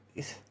know.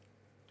 I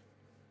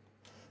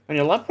mean,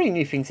 I love putting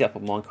new things out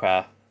for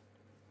Minecraft.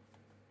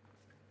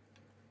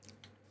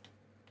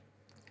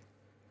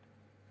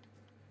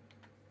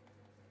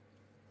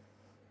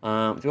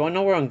 Do I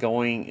know where I'm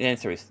going? The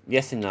answer is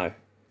yes and no.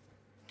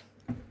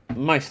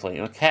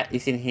 Mostly. My cat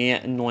is in here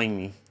annoying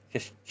me.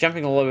 Just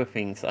jumping all over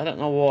things. I don't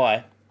know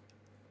why.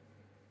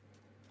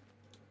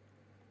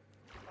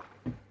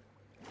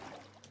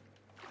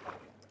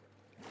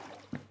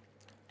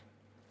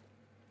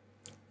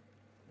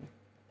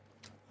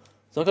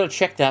 So I've got to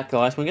check that,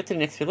 guys. When we get to the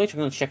next village, I'm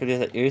going to check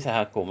if there is a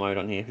hardcore mode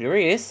on here. If there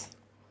is,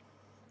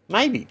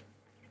 maybe.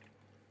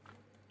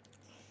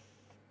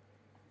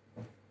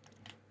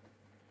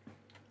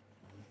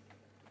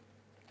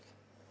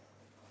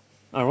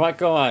 Alright,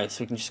 guys.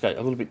 We can just go a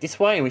little bit this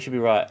way and we should be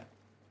right.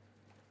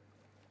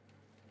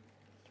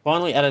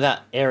 Finally out of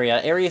that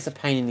area. Area's a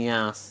pain in the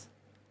ass.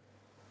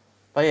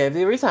 But yeah, if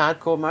there is a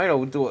hardcore mode, I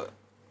will do it.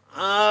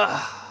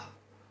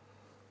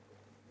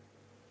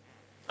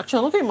 Actually,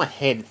 I'm looking at my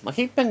head. I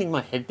keep bending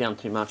my head down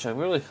too much. I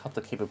really have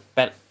to keep it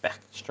back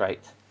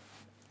straight.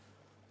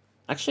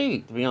 Actually,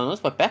 to be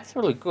honest, my back's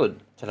really good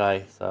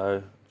today, so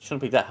it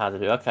shouldn't be that hard to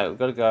do. Okay, we've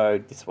got to go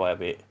this way a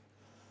bit.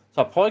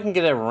 So I probably can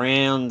get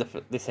around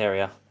this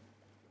area.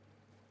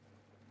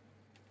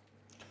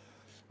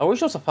 I wish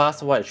there was a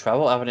faster way to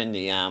travel other than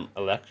the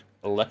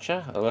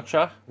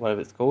Electra,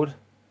 whatever it's called.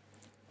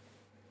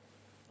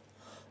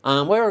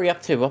 Where are we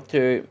up to? We're up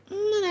to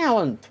an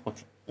hour and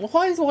 20.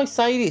 Why do I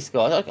say this,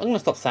 guys? I'm going to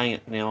stop saying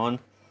it from now on.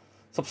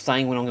 Stop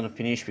saying when I'm going to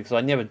finish because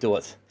I never do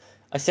it.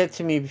 I said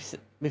to me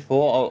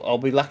before, I'll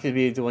be lucky to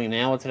be doing an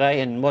hour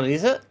today, and what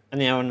is it?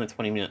 An hour and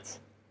 20 minutes.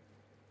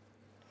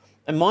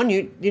 And mind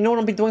you, you know what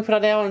I'll be doing for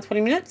that hour and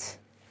 20 minutes?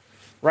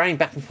 Running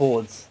back and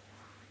forwards.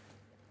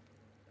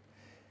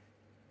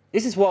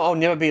 This is why I'll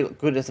never be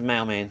good as a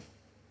mailman.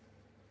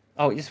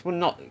 I just would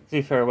not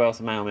do very well as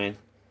a mailman.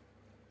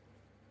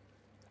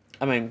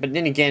 I mean, but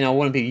then again, I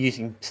wouldn't be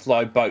using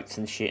slow boats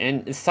and shit.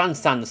 And the sun's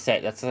starting to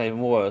set, that's even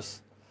worse.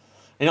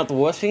 And not the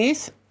worst thing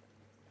is,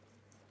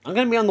 I'm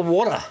going to be on the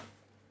water.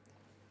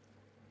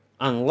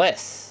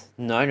 Unless,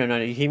 no,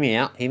 hear me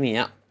out.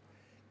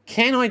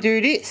 Can I do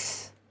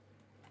this?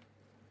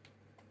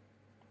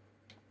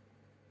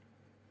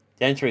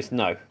 The answer is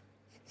no.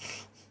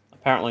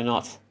 Apparently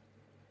not.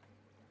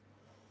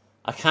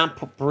 I can't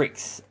put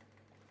bricks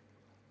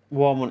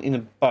while I'm in a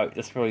boat.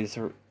 That's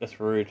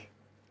rude.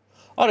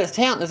 Oh,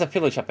 there's a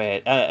village up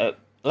ahead.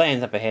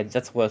 Lands up ahead.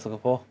 That's what I was looking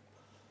for.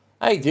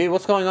 Hey, dude,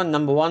 what's going on,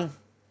 number one?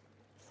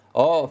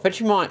 Oh,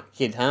 Vegemite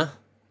kid, huh?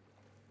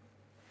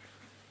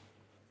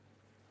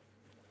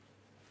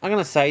 I'm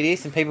going to say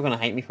this, and people are going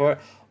to hate me for it.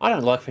 I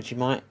don't like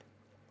Vegemite.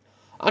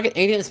 I can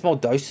eat it in small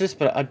doses,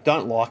 but I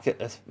don't like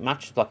it as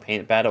much as like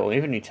peanut butter or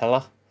even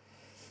Nutella.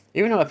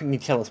 Even though I think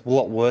Nutella's a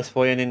lot worse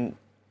for you than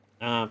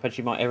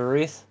Vegemite ever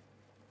is.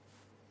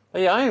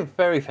 But yeah, I am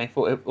very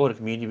thankful for all the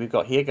community we've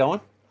got here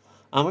going.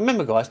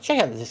 Remember, guys, check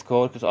out the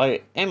Discord, because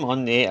I am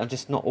on there. I'm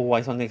just not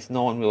always on there, because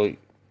no one really...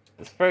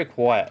 It's very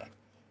quiet.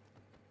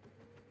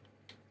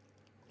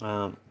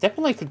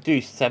 Definitely could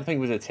do something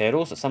with the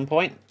turtles at some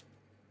point.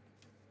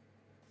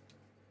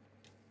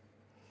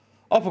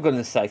 Oh, for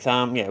goodness sakes,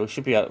 yeah, we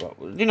should be able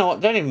to... You know what,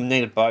 don't even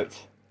need a boat.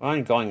 We're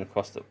only going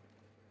across the...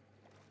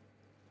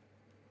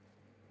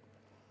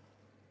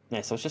 Yeah,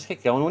 so let's just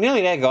keep going. We're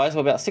nearly there, guys.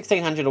 We're about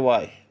 1,600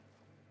 away.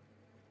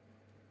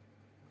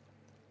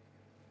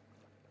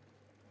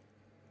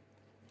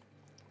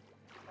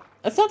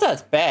 It's not that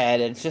it's bad,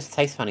 it just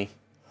tastes funny.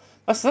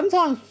 But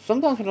sometimes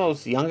when I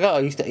was younger, I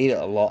used to eat it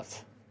a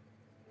lot.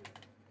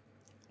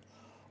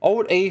 I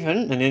would even,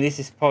 and then this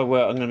is probably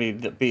where I'm going to be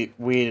the bit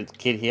weird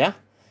kid here,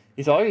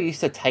 is I used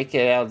to take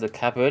it out of the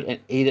cupboard and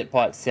eat it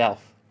by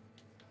itself.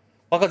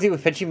 Like I did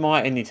with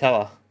Vegemite and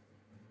Nutella.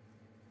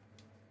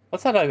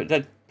 What's that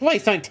over?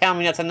 Please don't tell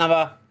me that's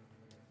another...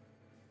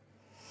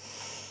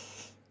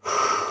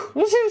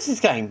 Let's see what's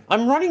this game.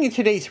 I'm running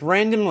into these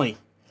randomly.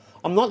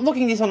 I'm not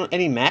looking this on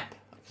any map.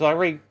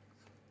 I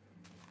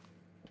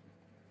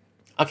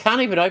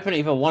can't even open it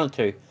if I wanted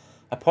to.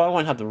 I probably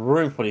won't have the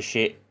room for this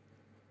shit.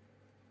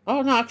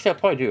 Oh, no, actually, I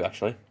probably do,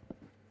 actually.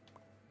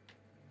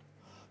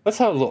 Let's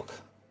have a look.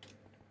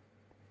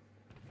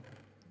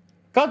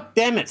 God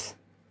damn it!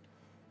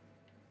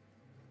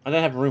 I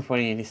don't have room for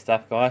any of this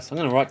stuff, guys. So I'm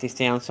going to write this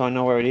down so I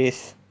know where it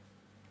is.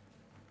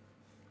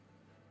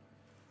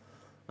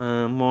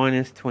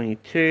 Minus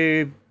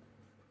 22...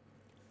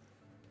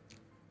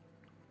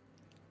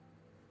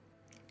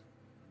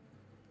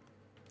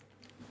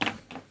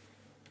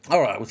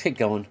 Alright, let's keep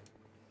going.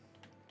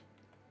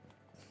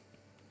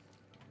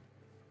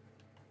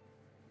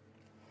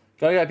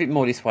 Gotta go a bit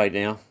more this way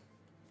now.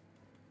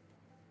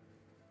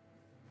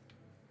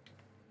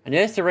 And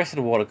there's the rest of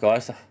the water,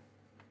 guys.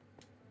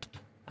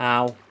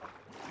 Ow.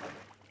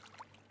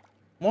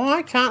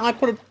 Why can't I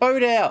put a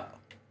boat out?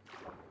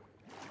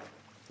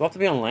 Do I have to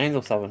be on land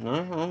or something? No,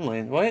 I'm on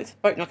land. Why is the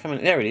boat not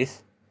coming? There it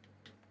is.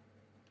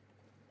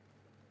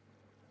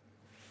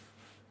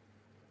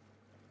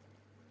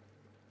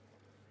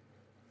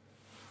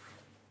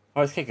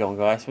 Alright, let's keep going,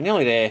 guys. We're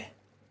nearly there.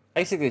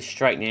 Basically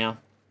straight now.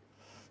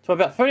 So we're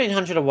about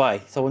 1,300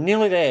 away. So we're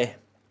nearly there.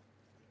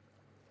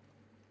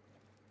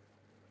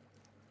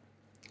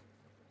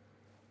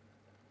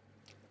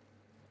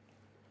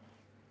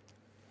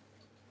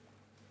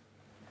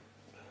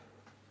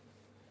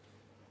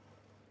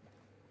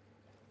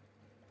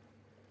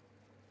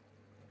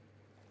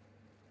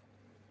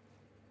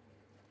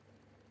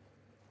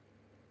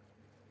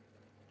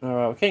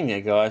 Alright, we're getting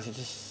there, guys. It's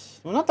just...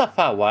 We're not that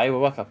far away. We're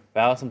like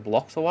 1,000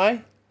 blocks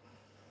away.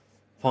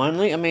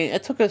 Finally. I mean,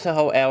 it took us a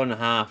whole hour and a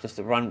half just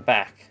to run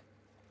back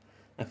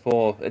and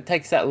forth. It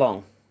takes that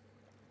long.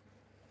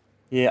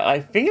 Yeah,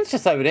 I think it's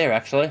just over there,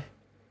 actually.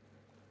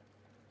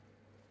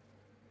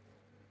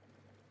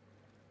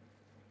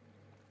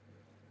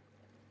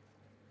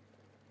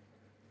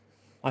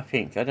 I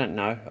think. I don't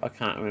know. I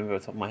can't remember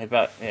off the top of my head,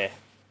 but yeah.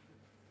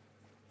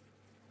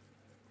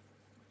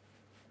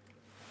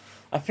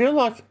 I feel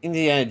like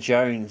Indiana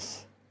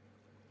Jones.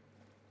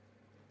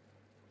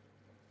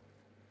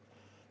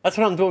 That's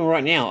what I'm doing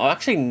right now. I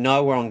actually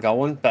know where I'm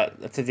going,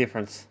 but that's the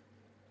difference.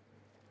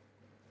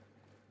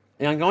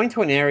 And I'm going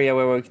to an area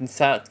where we can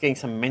start getting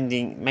some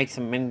mending, make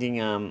some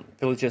mending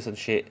villages and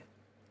shit.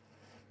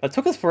 But it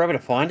took us forever to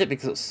find it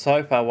because it's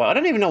so far away. I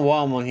don't even know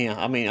why I'm on here.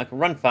 I mean, I can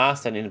run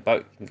faster and then a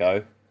boat can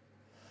go.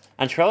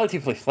 And it's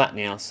relatively flat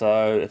now,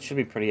 so it should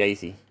be pretty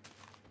easy.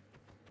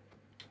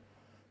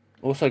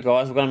 Also,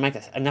 guys, we're going to make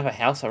another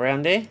house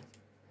around there.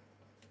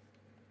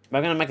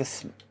 We're going to make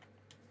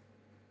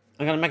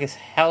I'm going to make a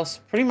house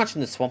pretty much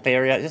in the swamp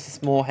area, just a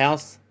small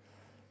house.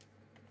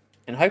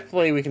 And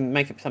hopefully we can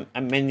make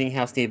a mending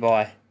house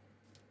nearby.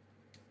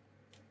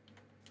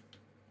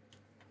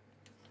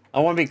 I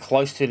want to be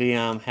close to the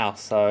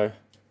house, so...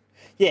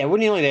 Yeah, we're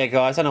nearly there,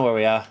 guys. I know where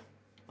we are.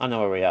 I know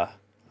where we are.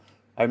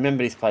 I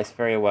remember this place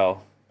very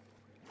well.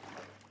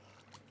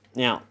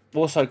 Now,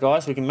 also,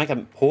 guys, we can make a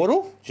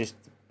portal. Just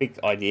a big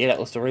idea. That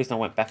was the reason I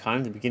went back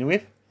home to begin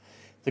with.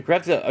 To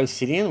grab the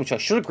obsidian, which I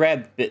should have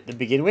grabbed to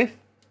begin with.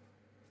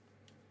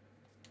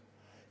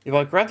 If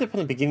I grabbed it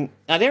from the beginning...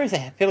 Now, there is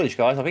a village,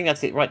 guys. I think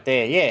that's it right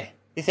there. Yeah,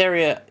 this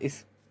area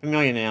is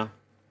familiar now.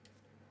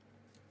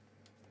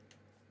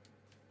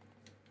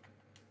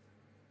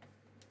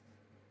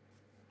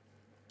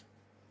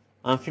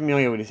 I'm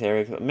familiar with this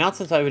area. The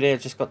mountains over there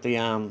just got the,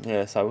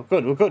 yeah, so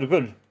we're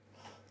good.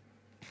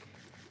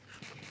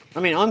 I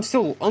mean, I'm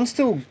still,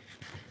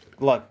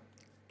 like,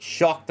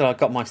 shocked that I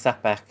got my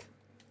stuff back.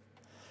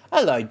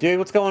 Hello, dude,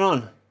 what's going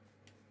on?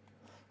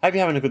 Hope you're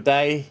having a good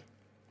day.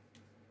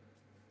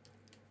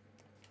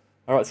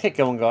 Alright, let's get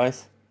going,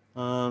 guys.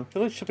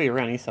 Village should be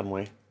around here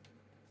somewhere.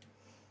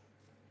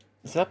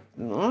 Is that...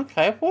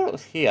 Okay, I thought it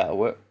was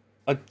here.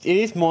 It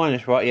is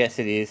minus, right? Yes,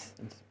 it is.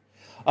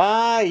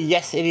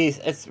 Yes, it is.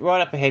 It's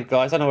right up ahead,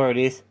 guys. I know where it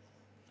is.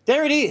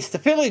 There it is, the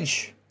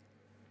village.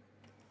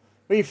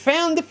 We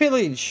found the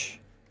village.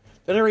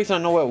 The only reason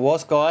I know where it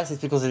was, guys, is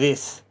because of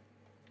this.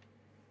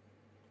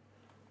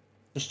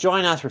 This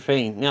giant-ass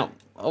ravine. Now,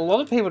 a lot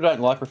of people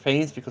don't like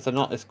ravines because they're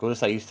not as good as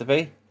they used to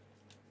be.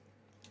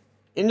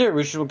 In the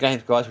original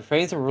games, guys,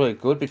 ravines are really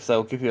good because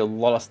they'll give you a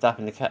lot of stuff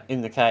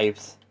in the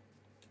caves.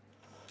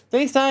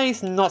 These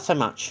days, not so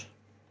much.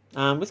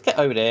 Let's get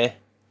over there.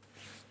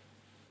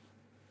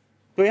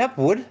 Do we have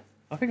wood?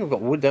 I think we've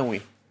got wood, don't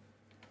we?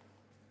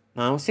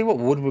 We'll see what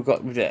wood we've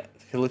got with that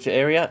villager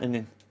area, and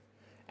then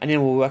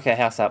we'll work our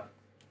house up.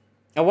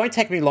 It won't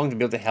take me long to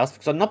build the house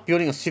because I'm not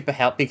building a super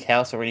big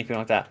house or anything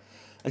like that.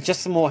 It's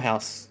just a small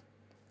house.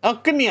 Oh,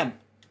 give me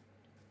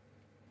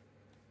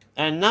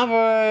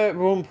another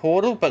room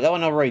portal, but that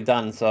one I've already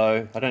done,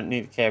 so I don't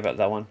need to care about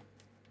that one.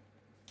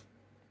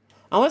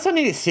 Unless I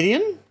need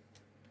obsidian,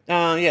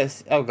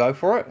 yes, I'll go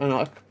for it, and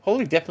I'll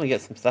probably definitely get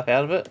some stuff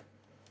out of it.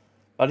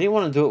 But I didn't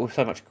want to do it with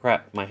so much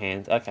crap in my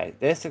hands. Okay,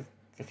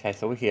 okay,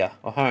 so we're here,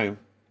 we're home.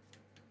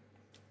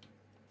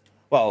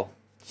 Well,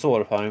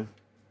 sort of home.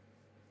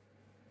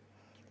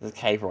 There's a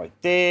cave right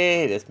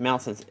there, there's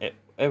mountains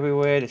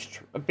everywhere, there's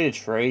a bit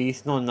of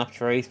trees, not enough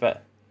trees,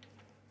 but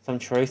some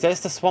trees.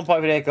 There's the swamp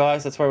over there,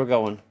 guys. That's where we're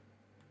going.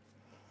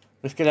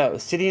 Let's get our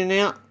obsidian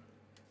out.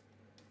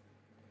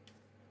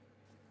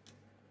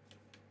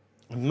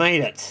 I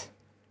made it.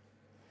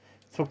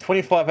 It took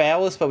 25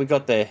 hours, but we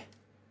got there.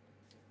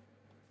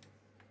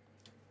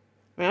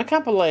 I mean, I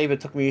can't believe it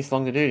took me this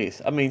long to do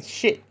this. I mean,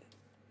 shit.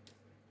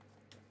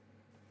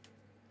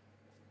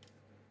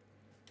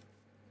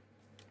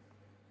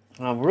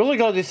 I've really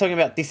got to do something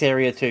about this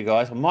area too,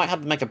 guys. I might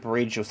have to make a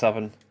bridge or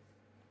something.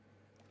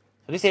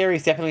 So this area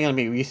is definitely going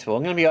to be useful.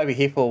 I'm going to be over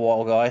here for a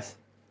while, guys.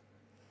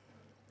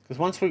 Because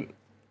once we...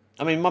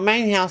 I mean, my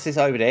main house is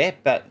over there,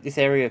 but this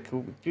area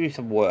could do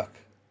some work.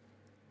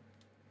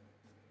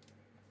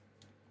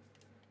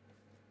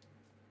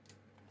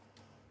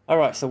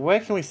 Alright, so where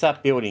can we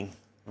start building?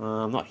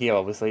 Not here,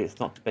 obviously. It's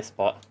not the best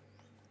spot.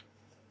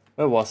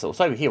 Where was it? It was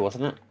over here,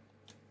 wasn't it?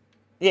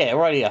 Yeah,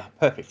 right here.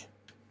 Perfect.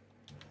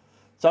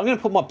 So I'm going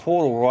to put my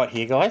portal right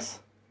here, guys.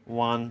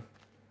 1,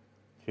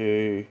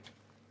 2,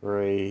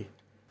 3...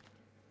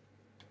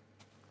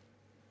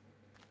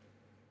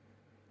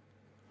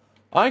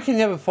 I can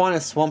never find a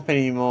swamp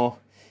anymore.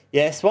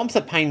 Yeah, swamps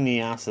are pain in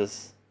the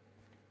asses.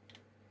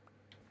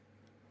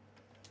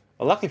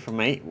 But lucky for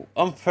me,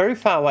 I'm very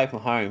far away from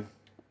home.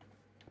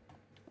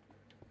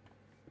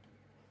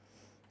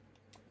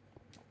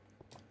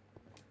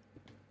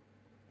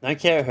 Don't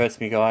care if it hurts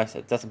me, guys.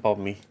 It doesn't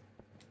bother me.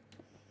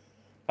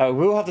 I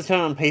will have to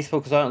turn it on peaceful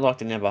because I don't like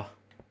the Nether.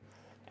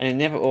 And it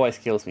never always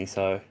kills me,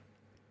 so...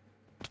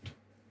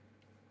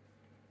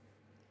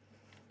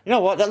 You know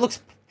what? That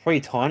looks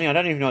pretty tiny. I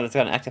don't even know if it's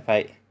going to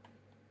activate.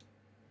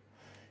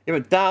 If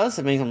it does,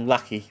 it means I'm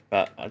lucky,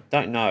 but I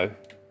don't know.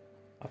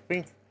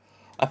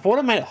 I thought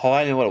I made it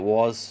higher than what it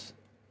was.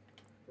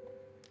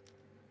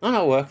 Oh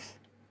no, it works.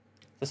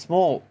 It's a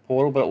small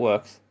portal, but it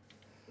works.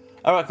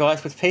 Alright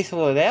guys, let's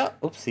peaceful it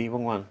out. Oopsie,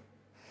 wrong one.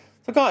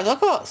 So guys,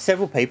 I've got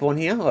several people in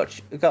here.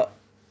 I've got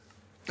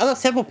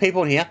several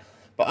people in here,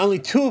 but only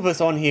 2 of us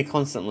on here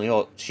constantly.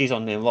 Or she's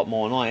on there a lot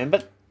more than I am,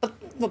 but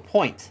the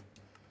point.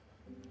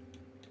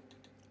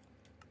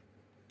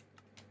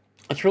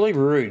 It's really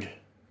rude.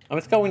 I'm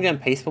just going down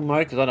peaceful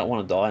mode because I don't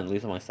want to die and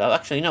lose myself.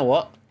 Actually, you know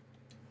what?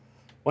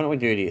 Why don't we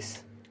do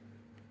this?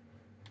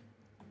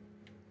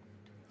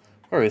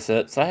 Where is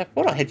it? So I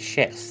had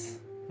chests.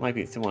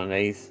 Maybe it's in one of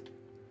these.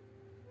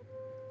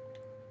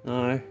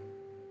 No.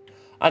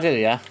 I do,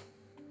 yeah.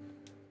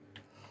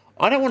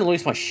 I don't want to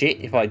lose my shit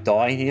if I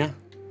die here.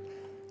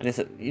 And it's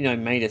a, you know,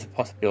 maybe there's a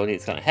possibility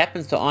it's going to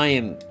happen. So I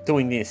am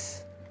doing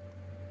this.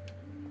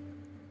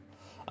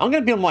 I'm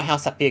going to build my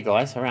house up here,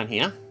 guys, around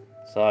here.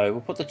 So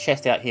we'll put the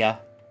chest out here.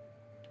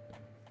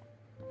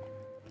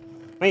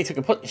 Means we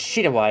can put the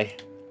shit away.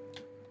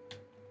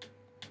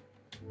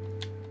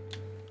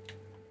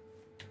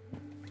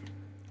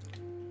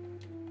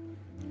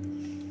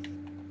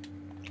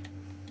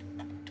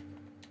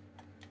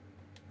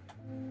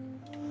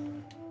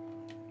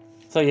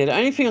 So yeah, the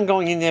only thing I'm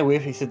going in there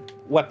with is a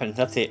weapon.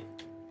 That's it.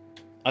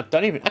 I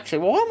don't even... Actually,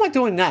 why am I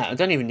doing that? I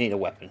don't even need a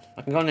weapon.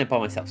 I can go in there by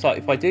myself. So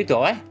if I do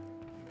die,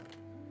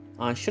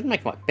 I should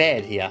make my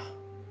bed here.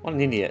 What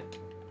an idiot.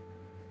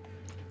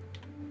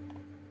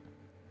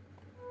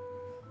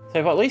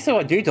 So at least if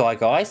I do die,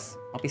 guys,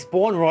 I'll be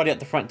spawned right out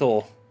the front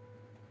door.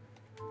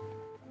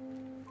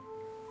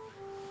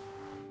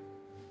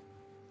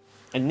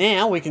 And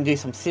now we can do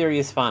some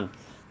serious fun.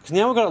 Because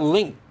now we've got to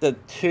link the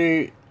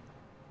two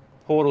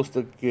portals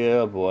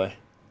together, boy.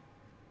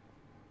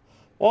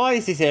 Why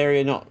is this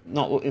area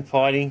not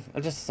fighting? I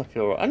just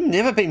feel right. I've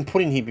never been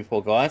put in here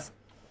before, guys.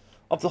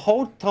 Of the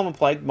whole time I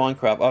played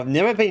Minecraft, I've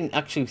never been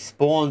actually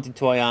spawned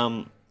into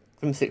a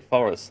crimson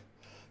forest.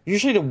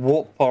 Usually the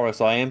warp forest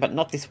I am, but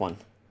not this one.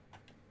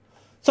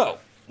 So,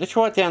 let's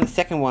write down the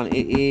second one.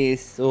 It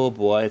is, oh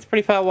boy, it's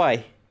pretty far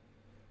away.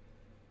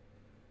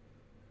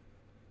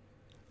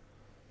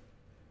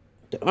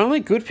 The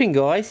only good thing,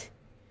 guys,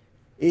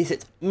 is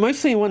it's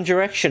mostly in one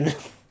direction.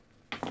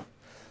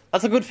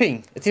 That's a good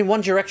thing. It's in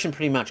one direction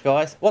pretty much,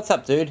 guys. What's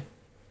up, dude?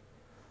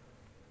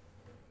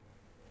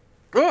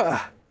 Ugh.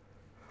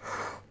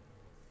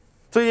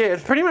 So yeah,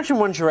 it's pretty much in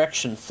one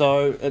direction.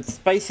 So it's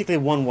basically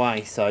one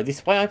way. So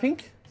this way, I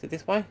think. Is it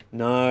this way?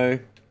 No. Is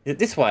it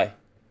this way?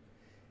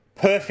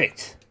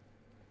 Perfect.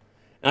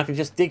 And I can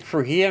just dig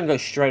through here and go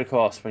straight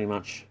across, pretty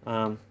much.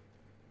 Alright,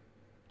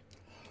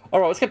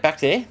 let's get back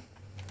there.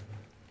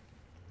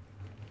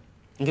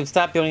 You can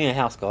start building a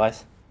house,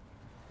 guys.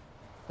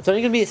 It's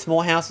only going to be a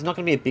small house. It's not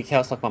going to be a big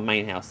house like my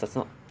main house. That's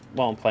not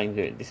what I'm planning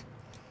to do. This.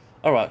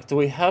 Alright, do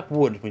we have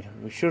wood?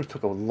 We should have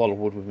took a lot of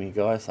wood with me,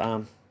 guys.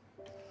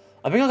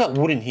 I think I got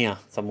wood in here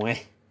somewhere.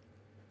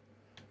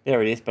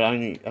 There it is, but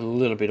only a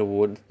little bit of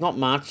wood. Not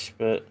much,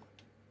 but...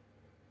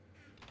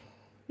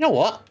 You know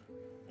what?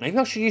 Maybe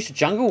I should use the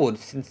jungle wood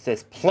since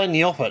there's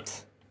plenty of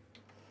it.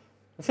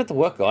 Let's get to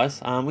work,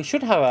 guys. We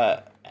should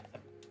have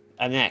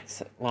an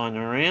axe lying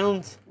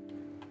around.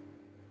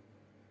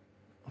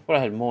 I thought I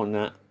had more than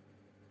that.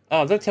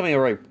 Oh, don't tell me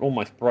you're already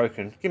almost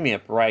broken. Give me a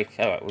break.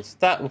 Alright, we'll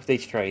start with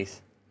these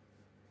trees.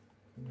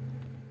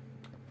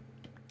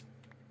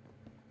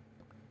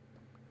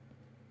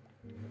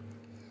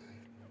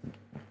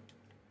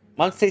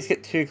 Once these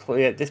get too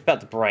clear, it's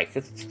about to break.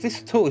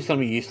 This tool is going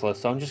to be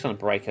useless, so I'm just going to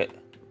break it.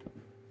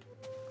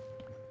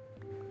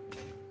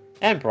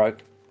 And broke.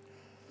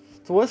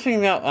 The worst thing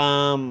about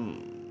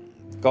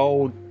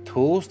gold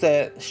tools,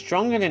 they're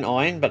stronger than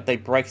iron, but they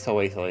break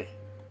so easily.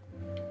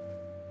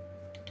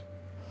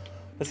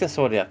 Let's get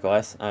sorted out,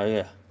 guys. Oh,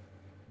 yeah.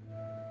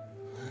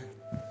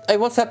 Hey,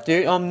 what's up,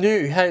 dude? I'm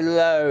new.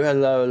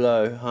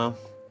 Hello.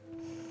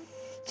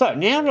 So,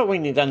 now that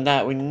we've done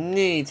that, we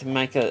need to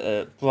make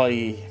a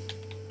bloody...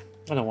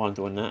 I don't know why I'm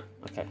doing that.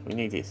 Okay, we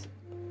need this.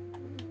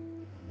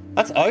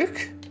 That's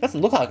oak?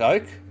 Doesn't look like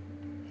oak.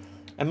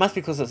 It must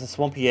be because it's a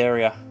swampy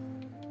area.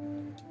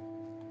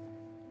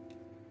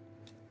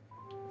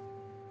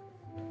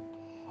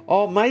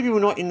 Oh, maybe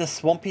we're not in the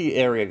swampy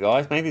area,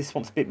 guys. Maybe the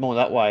swamp's a bit more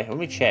that way. Let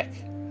me check.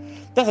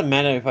 Doesn't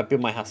matter if I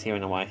build my house here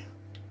anyway.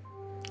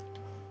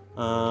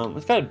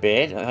 Let's go to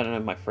bed. I don't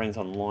have my friends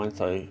online,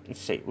 so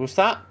let's see. We'll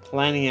start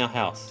planning our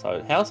house.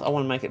 So, house, I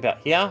want to make it about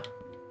here.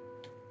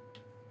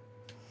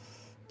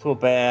 To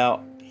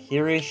about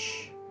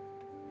here-ish.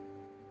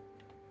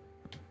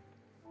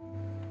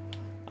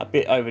 A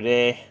bit over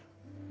there.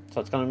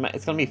 So it's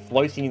gonna be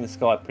floating in the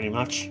sky pretty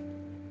much.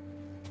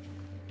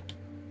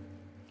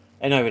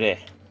 And over there.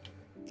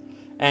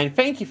 And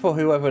thank you for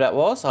whoever that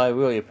was. I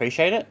really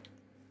appreciate it.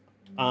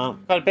 Go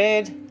to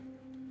bed.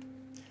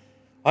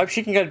 I hope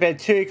she can go to bed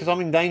too, because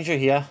I'm in danger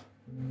here.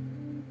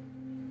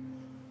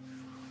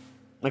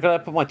 I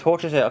gotta put my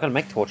torches out. I gotta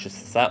make torches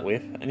to start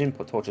with, and then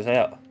put torches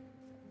out.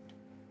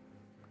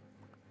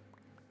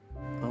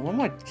 Oh, what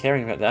am I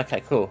caring about that?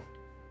 Okay, cool.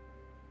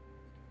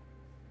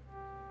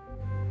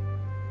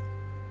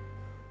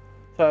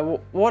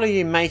 So, what are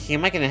you making?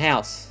 I'm making a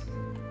house.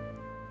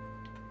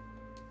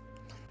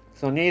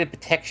 So I need a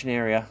protection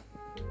area.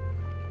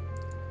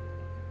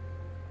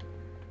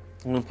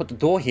 I'm going to put the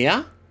door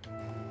here.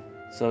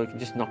 So we can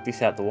just knock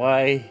this out the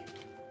way.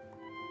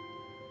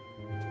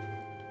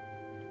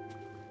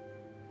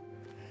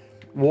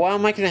 While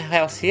I'm making a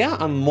house here,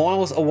 I'm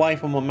miles away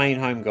from my main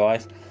home,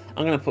 guys.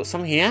 I'm going to put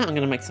some here. I'm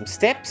going to make some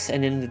steps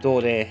and then the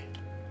door there.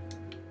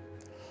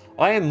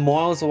 I am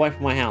miles away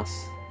from my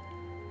house.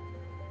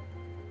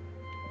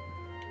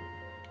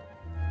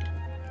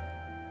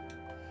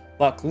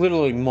 Like,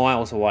 literally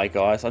miles away,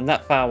 guys. I'm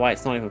that far away,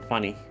 it's not even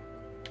funny.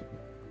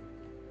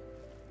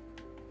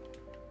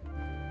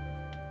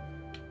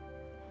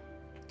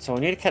 So we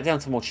need to cut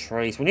down some more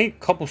trees. We need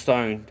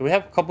cobblestone. Do we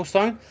have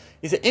cobblestone?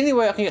 Is there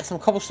anywhere I can get some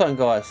cobblestone,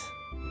 guys?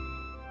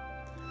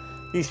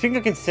 Do you think I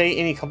can see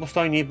any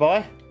cobblestone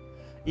nearby?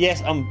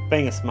 Yes, I'm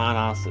being a smart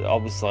ass.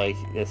 Obviously,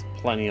 there's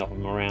plenty of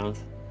them around.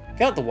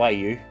 Get out the way,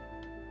 you.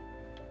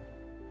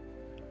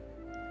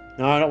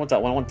 No, I don't want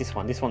that one. I want this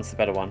one. This one's the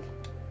better one.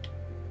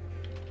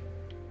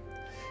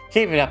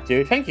 Keep it up,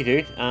 dude. Thank you,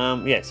 dude.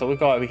 Yeah, so we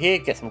go over here,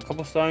 get some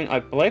cobblestone. I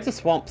believe the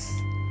swamps...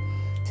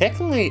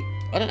 Technically,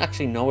 I don't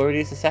actually know where it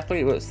is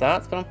exactly, where it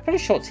starts, but I'm pretty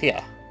sure it's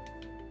here.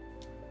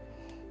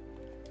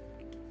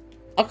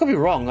 I could be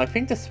wrong. I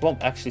think the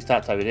swamp actually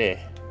starts over there.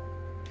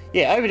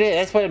 Yeah, over there.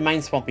 That's where the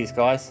main swamp is,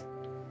 guys.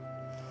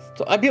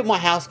 So I built my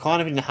house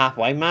kind of in the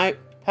halfway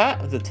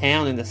part of the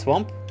town and the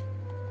swamp.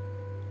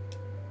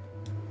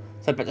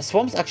 So, but the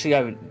swamp's actually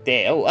over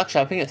there. Oh,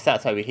 actually, I think it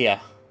starts over here.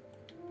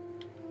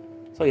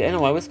 So yeah,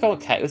 anyway, let's go.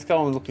 Okay, let's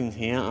go and look in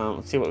here.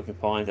 Let's see what we can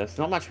find. There's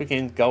not much we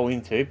can go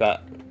into,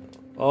 but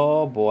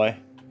oh boy,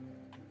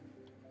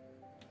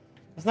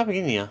 there's nothing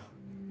in here.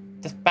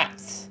 Just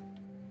bats.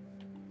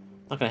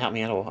 Not gonna help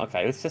me at all.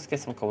 Okay, let's just get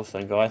some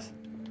cobblestone, guys.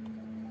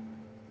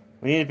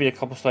 We need a bit of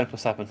cobblestone for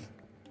something.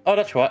 Oh,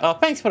 that's right. Oh,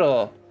 thanks for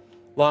the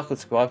like and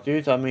subscribe,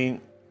 dudes. I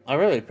mean, I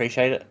really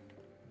appreciate it.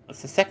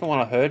 It's the second one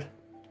I heard.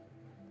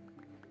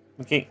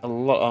 I'm getting a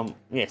lot.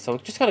 Yeah. So we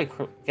just gotta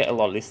get a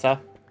lot of this stuff.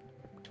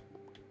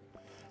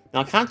 Now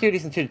I can't do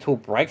this until the tool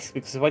breaks,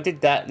 because if I did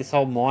that, this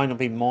whole mine will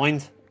be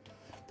mined.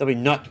 There'll be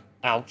no...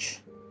 Ouch.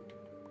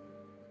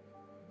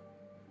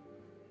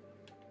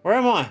 Where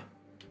am I? How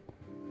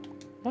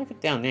do I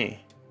get down there?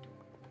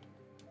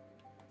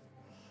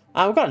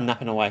 We've got enough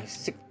in a way.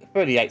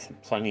 38's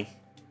plenty.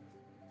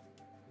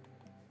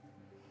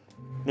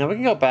 Now we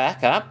can go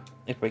back up,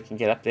 if we can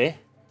get up there.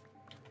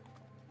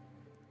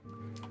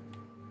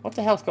 What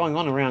the hell's going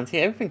on around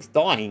here? Everything's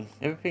dying.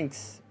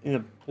 Everything's in a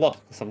block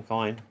of some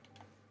kind.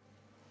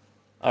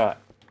 Alright.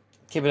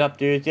 Keep it up,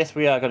 dude. Yes,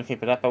 we are going to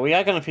keep it up, but we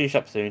are going to finish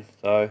up soon,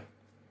 so...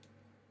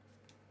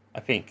 I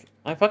think.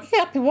 If I can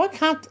get up here, why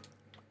can't...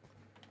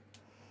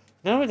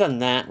 Now we've done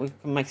that, we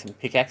can make some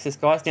pickaxes,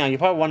 guys. Now, you're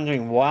probably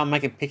wondering why I'm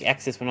making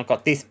pickaxes when I've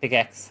got this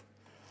pickaxe.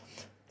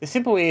 The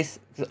simple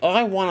is, because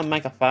I want to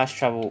make a fast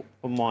travel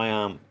for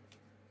my,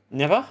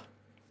 Nether.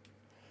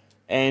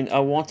 And I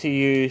want to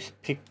use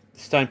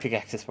stone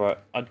pickaxes for it.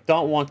 I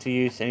don't want to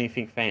use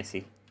anything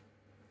fancy.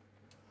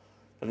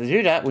 But to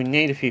do that, we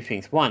need a few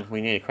things. One, we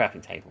need a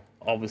crafting table,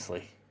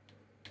 obviously.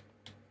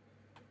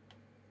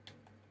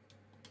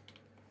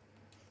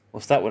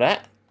 We'll start with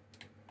that.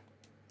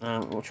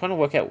 We're trying to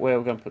work out where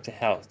we're going to put the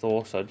house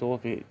door. So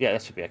door, yeah,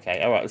 that should be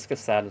okay. All right, let's get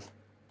started. So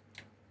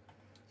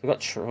we've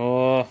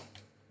got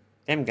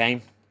damn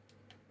game.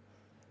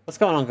 What's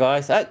going on,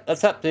 guys? Hey,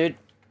 what's up, dude?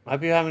 I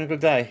hope you're having a good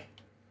day.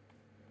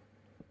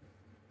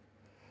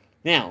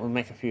 Now we'll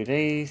make a few of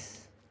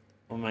these.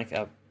 We'll make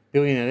a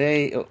billion of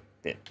these. Oh,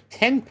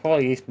 10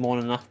 probably is more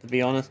than enough, to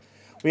be honest.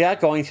 We are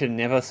going to the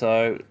Nether,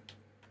 so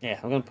yeah,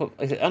 I'm going to put...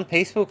 Is it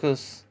unpeaceful?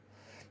 Because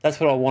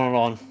that's what I want it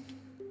on.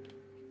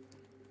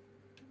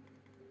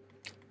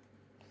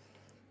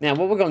 Now,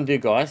 what we're going to do,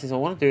 guys, is I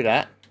want to do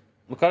that.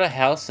 We've got a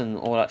house and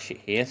all that shit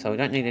here, so we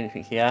don't need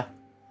anything here.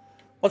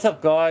 What's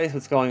up, guys?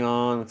 What's going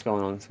on? What's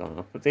going on? What's going on?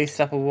 I'll put these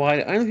stuff away.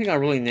 The only thing I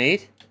really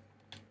need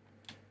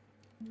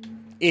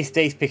is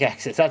these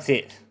pickaxes. That's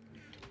it.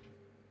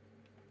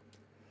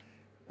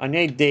 I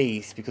need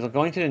these because I'm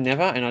going to the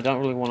Nether and I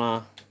don't really want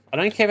to... I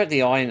don't care about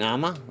the iron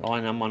armor.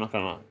 Iron armor I'm not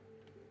going to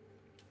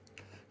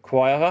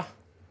acquire.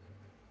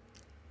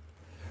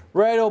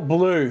 Red or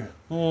blue?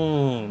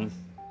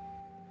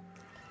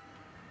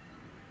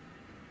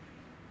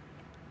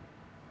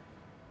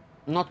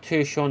 I'm not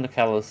too sure on the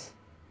colours.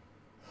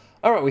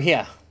 Alright, we're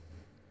here.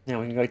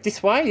 Now we can go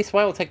this way. This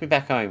way will take me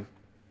back home.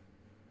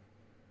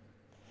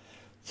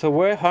 So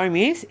where home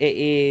is, it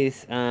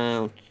is...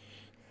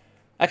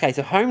 okay,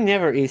 so home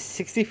Nether is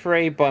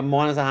 63 by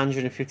minus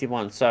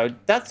 151. So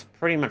that's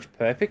pretty much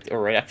perfect.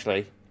 Alright,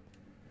 actually.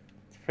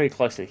 It's pretty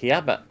close to here,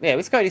 but yeah,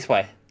 let's go this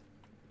way.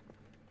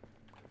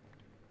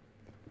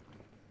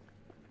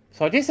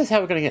 So this is how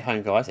we're going to get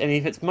home, guys. And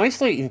if it's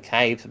mostly in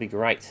caves, it'll be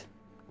great.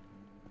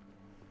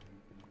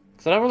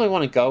 So I don't really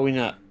want to go in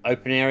an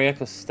open area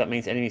because that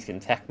means enemies can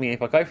attack me.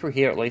 If I go through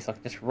here at least, I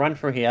can just run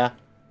through here.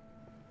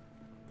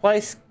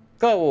 Place,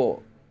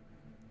 go.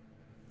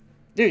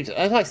 Dude,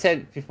 as I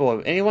said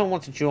before, if anyone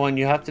wants to join,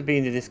 you have to be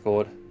in the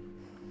Discord.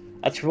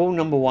 That's rule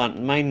number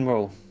 1, main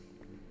rule.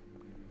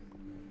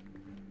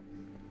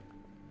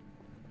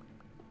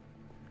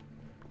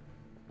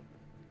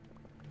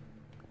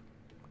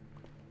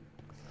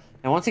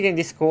 Now once again,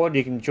 Discord,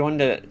 you can join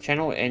the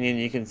channel and then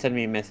you can send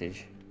me a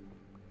message.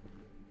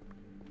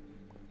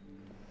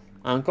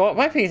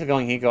 My things are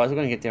going here, guys. We're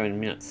going to get there in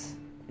minutes.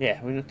 Yeah,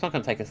 it's not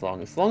going to take us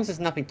long. As long as there's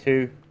nothing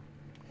too...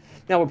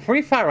 Now, we're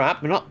pretty far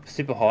up. We're not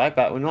super high,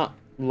 but we're not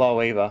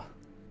low either.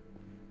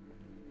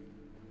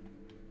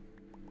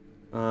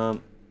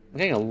 I'm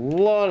getting a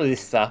lot of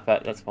this stuff,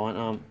 but that's fine.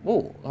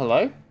 Oh,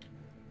 hello.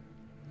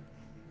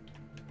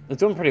 They're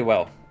doing pretty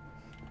well.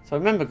 So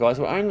remember, guys,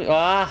 we're only...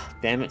 Ah,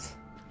 damn it.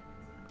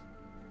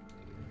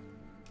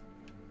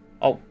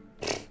 Oh,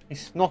 you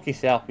knock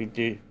yourself, you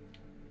do.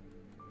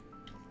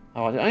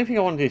 Oh, the only thing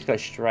I want to do is go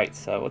straight,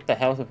 so what the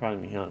hell's in front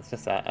of me? No, it's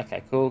just that.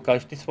 Okay, cool. Go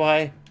this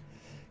way.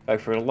 Go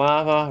through the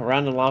lava.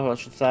 Around the lava, I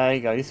should say.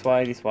 Go this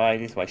way, this way,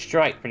 this way.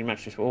 Straight, pretty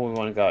much, just all we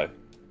want to go.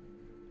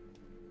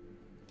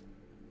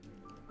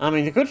 I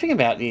mean, the good thing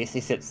about this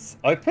is it's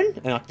open,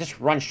 and I can just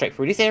run straight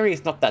through. This area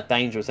is not that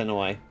dangerous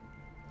anyway.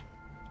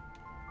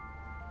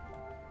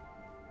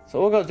 So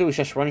all we've got to do is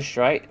just run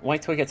straight,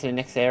 wait till we get to the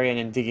next area, and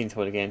then dig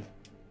into it again.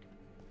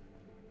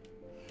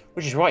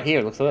 Which is right here,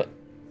 it looks like it.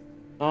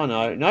 Oh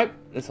no, nope.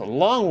 It's a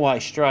long way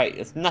straight.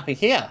 There's nothing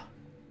here.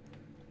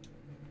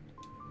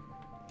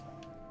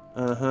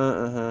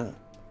 Oh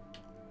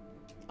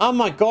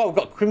my god, we've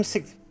got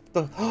Crimson...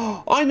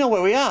 Oh, I know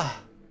where we are.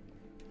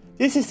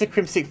 This is the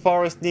Crimson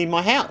Forest near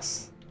my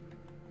house.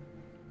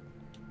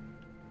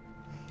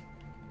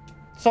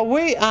 So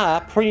we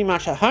are pretty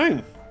much at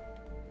home.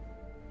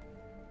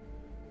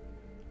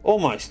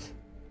 Almost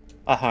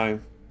at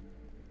home.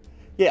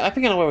 Yeah, I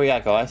think I know where we are,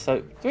 guys.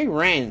 So we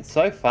ran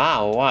so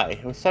far away.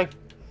 It was so...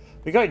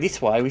 We go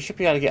this way, we should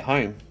be able to get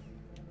home.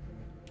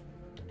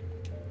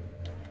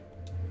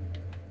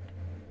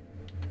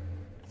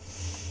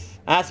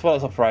 That's what I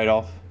was afraid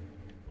of.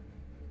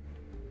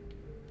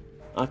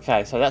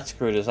 Okay, so that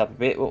screwed us up a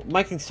bit. We're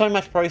making so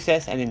much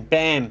process, and then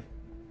bam,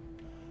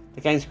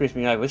 the game screws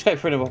me over. Let's go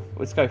through the...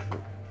 Let's go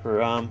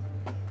through...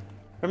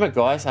 Remember,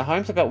 guys, our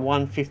home's about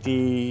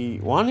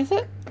 151, is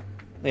it?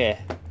 Yeah.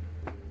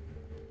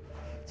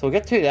 So we'll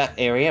get to that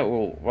area,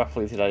 well,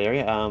 roughly to that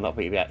area. That'll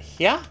be about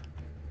here.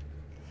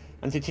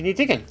 And continue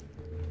digging.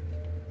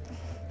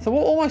 So we're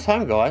almost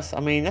home, guys.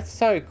 I mean, that's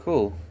so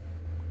cool.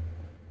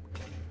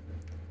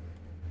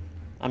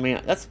 I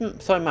mean, that's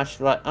so much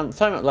like... I'm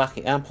so much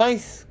lucky. Play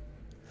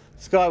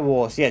Sky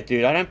Wars. Yeah,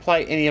 dude, I don't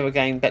play any other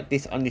game but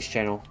this on this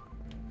channel.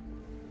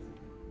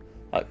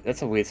 Like,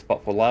 that's a weird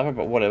spot for lava,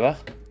 but whatever.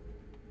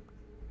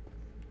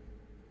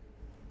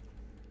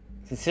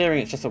 Considering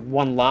it's just a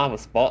one lava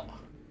spot.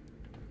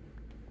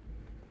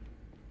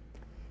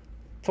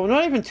 So we're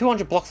not even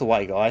 200 blocks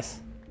away, guys.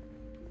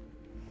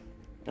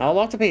 Now, I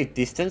like to be a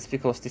distance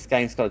because this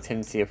game's got a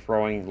tendency of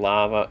throwing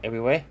lava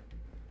everywhere.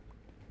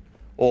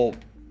 Or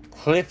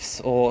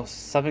cliffs or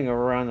something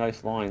around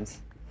those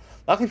lines.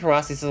 Luckily for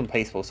us, this isn't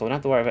peaceful, so we don't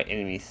have to worry about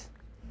enemies.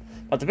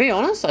 But to be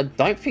honest, I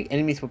don't think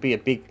enemies would be a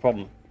big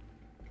problem.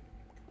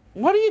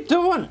 What are you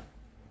doing?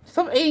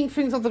 Stop eating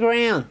things off the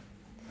ground.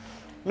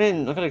 Man,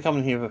 I'm going to come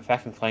in here with a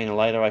vacuum cleaner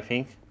later, I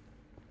think.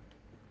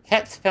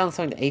 Cat's found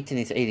something to eat and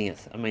he's eating it.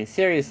 I mean,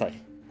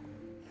 seriously.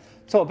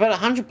 So, about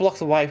 100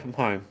 blocks away from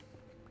home.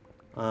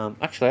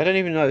 Actually, I don't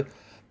even know.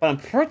 But I'm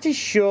pretty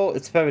sure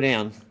it's further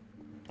down.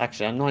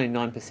 Actually, I'm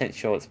 99%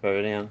 sure it's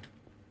further down.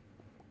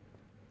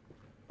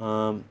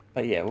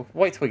 But yeah, we'll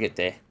wait till we get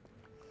there.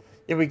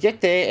 If we get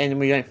there and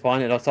we don't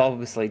find it, it's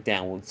obviously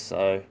downwards.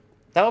 So,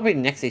 that'll be the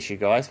next issue,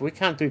 guys. We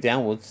can't do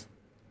downwards.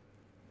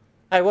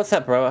 Hey, what's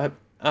up, bro?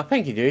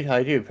 Thank you, dude.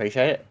 I do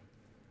appreciate it.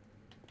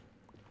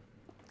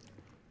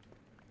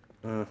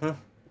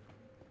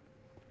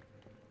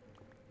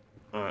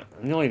 Alright,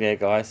 I'm nearly there,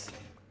 guys.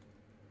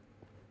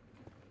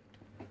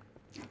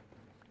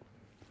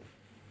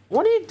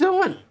 What are you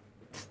doing?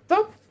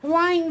 Stop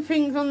flying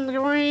things on the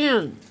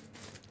ground.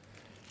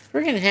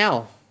 Friggin'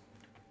 hell.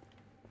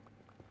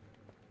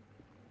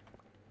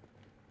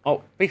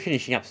 I'll be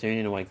finishing up soon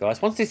anyway,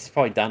 guys. Once this is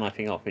probably done, I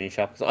think I'll finish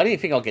up. Because I didn't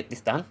think I'll get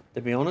this done,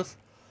 to be honest.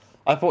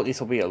 I thought this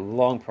will be a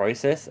long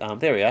process.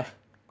 There we are.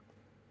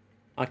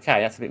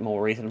 Okay, that's a bit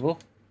more reasonable.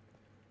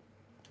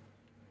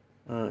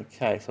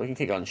 Okay, so we can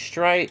keep going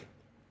straight.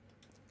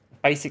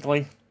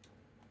 Basically.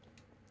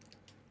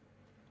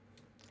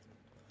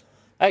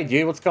 Hey,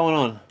 dude, what's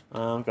going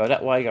on? Go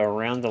that way, go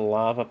around the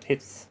lava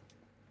pits.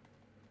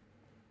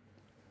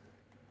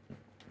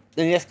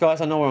 And yes,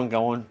 guys, I know where I'm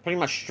going. Pretty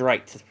much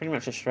straight. It's pretty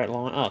much a straight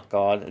line. Oh,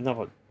 God.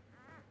 Another...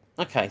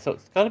 Okay, so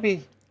it's got to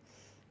be...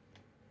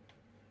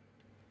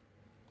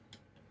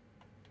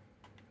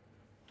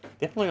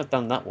 Definitely not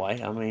done that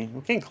way. I mean,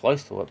 we're getting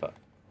close to it, but...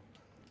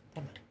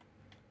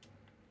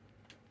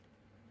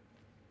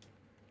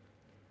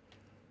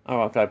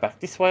 Alright, go back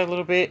this way a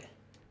little bit.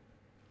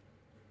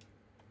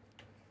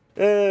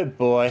 Oh,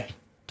 boy.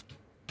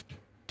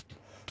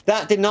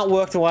 That did not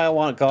work the way I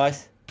want it,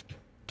 guys.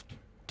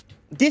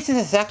 This is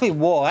exactly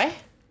why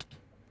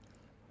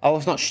I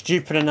was not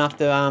stupid enough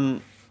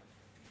to,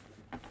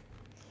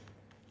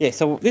 Yeah,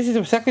 so this is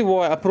exactly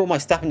why I put all my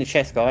stuff in the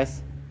chest,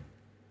 guys.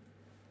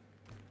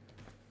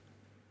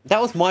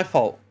 That was my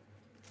fault.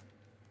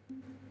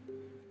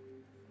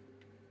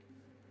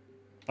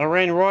 I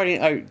ran right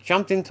in, I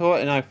jumped into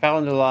it and I fell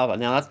into lava.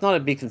 Now, that's not a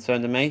big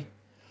concern to me.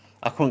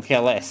 I couldn't care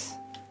less.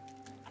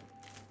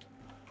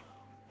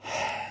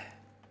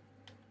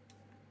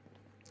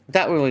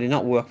 That really did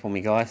not work for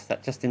me, guys.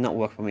 That just did not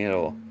work for me at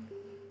all.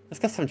 Let's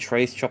get some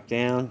trees chopped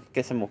down.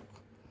 Get some more.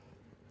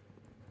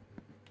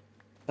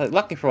 But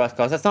lucky for us,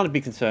 guys, that's not a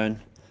big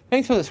concern.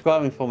 Thanks for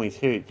subscribing for me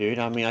too, dude.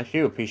 I mean, I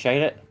do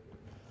appreciate it.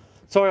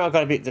 Sorry I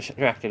got a bit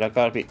distracted. I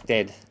got a bit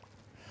dead.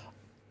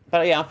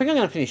 But yeah, I think I'm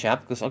going to finish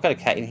up because I've got a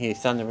cat in here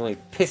starting to really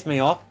piss me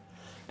off.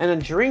 And a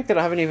drink that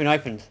I haven't even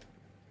opened.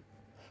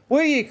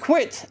 Will you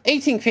quit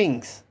eating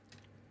things?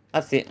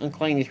 That's it. I'm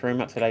cleaning this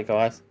room up today,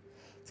 guys.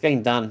 It's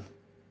getting done.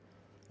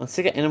 I'm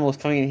sick of animals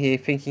coming in here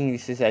thinking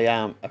this is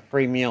a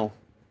free meal.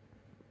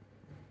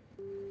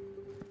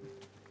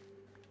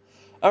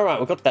 Alright,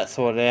 we've got that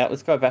sorted out.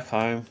 Let's go back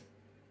home.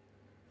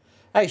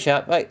 Hey,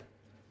 Sharp. Wait.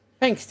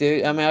 Thanks,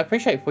 dude. I mean, I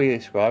appreciate for you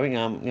subscribing. You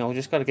know, we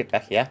just got to get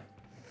back here.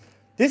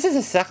 This is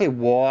exactly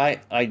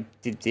why I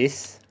did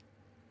this.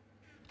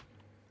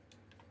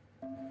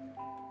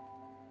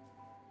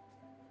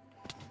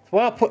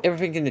 Why I put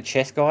everything in the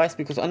chest, guys,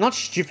 because I'm not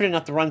stupid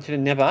enough to run to the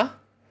Nether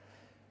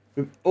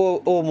with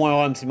all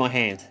my items in my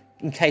hand,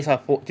 in case I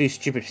do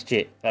stupid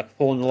shit, like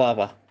fall in the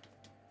lava.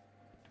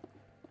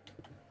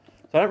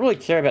 So I don't really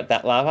care about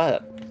that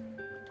lava.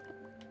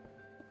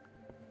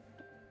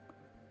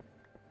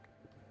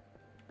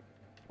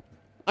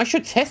 I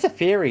should test a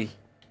theory.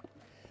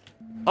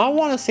 I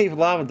want to see if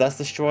lava does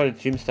destroy the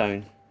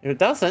gemstone. If it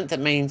doesn't, that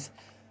means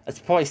it's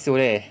probably still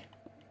there.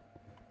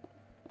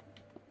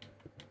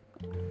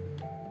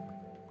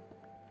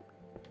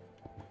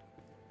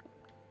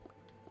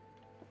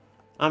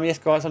 Yes,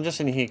 guys, I'm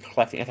just in here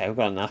collecting. Okay, we've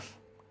got enough.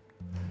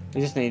 We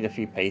just need a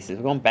few pieces.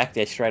 We're going back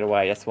there straight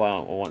away. That's why I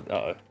want...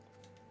 Uh-oh.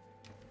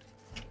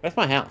 Where's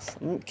my house?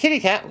 Kitty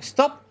cat,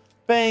 stop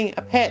being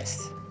a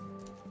pest.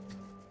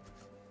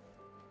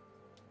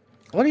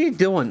 What are you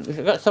doing?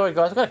 Sorry,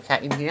 guys, I've got a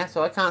cat in here,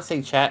 so I can't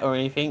see chat or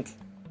anything.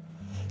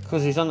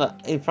 Because he's on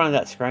in front of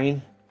that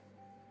screen.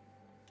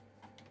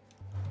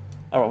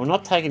 Alright, we're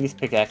not taking this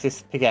pickaxe.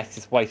 This pickaxe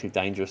is way too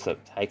dangerous to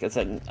take. It's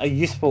a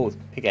useful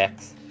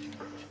pickaxe.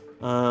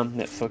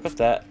 Yep, so we've got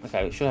that.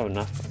 Okay, we should have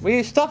enough. Will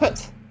you stop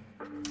it?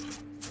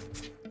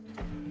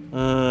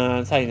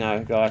 I'll tell you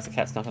no, guys, the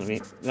cat's not going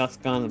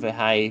to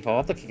behave. I'll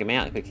have to kick him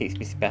out if he keeps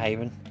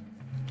misbehaving.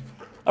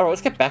 Alright,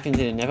 let's get back into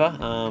the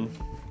Nether.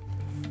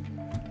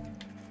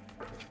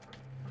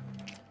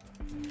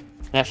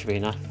 That should be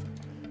enough.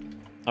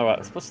 Alright,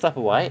 let's put stuff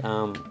away.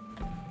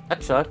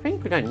 Actually, I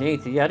think we don't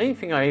need to. Yeah, I don't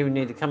think I even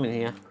need to come in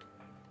here.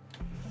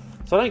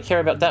 So I don't care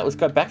about that. Let's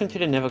go back into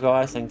the Nether,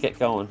 guys, and get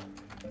going.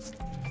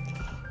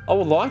 I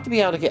would like to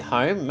be able to get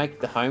home, make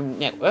the home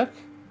network.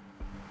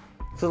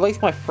 So at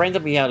least my friend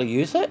will be able to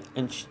use it.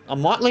 And I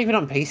might leave it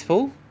on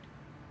peaceful.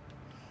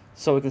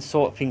 So we can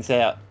sort things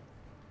out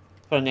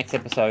for the next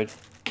episode.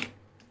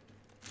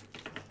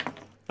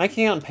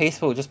 Making it on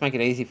peaceful will just make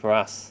it easy for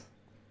us.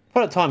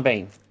 For the time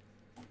being.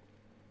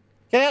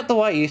 Get out the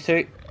way, you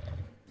two.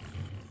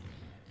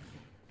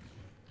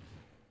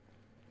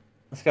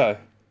 Let's go.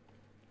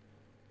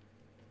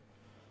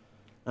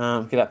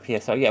 Get up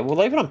here. So yeah, we'll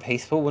leave it on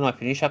peaceful when I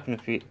finish up in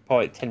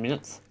probably 10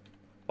 minutes.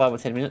 5 or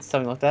 10 minutes,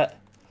 something like that.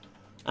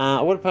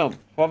 I would have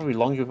probably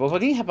longer because I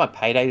didn't have my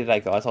payday today,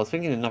 guys. I was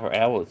thinking another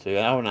hour or two,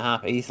 an hour and a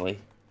half easily.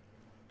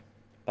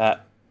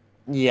 But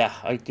yeah,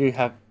 I do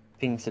have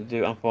things to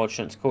do,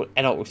 unfortunately. It's called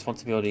adult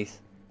responsibilities.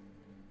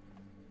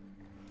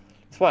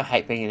 That's why I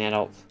hate being an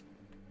adult.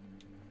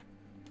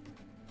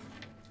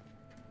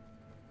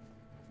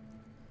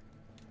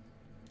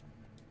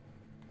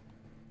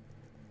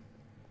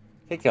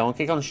 Keep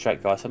going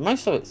straight, guys. So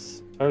most of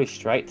it's very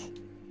straight.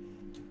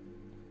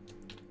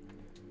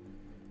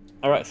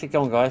 Alright, keep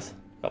going, guys.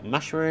 Got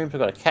mushrooms, I've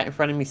got a cat in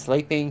front of me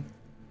sleeping.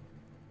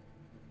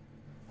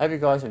 Hope you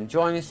guys are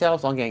enjoying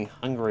yourselves. I'm getting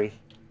hungry.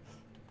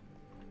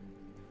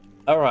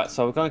 Alright,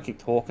 so we're going to keep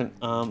talking.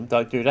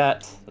 Don't do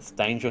that. That's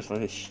dangerous.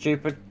 That's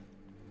stupid.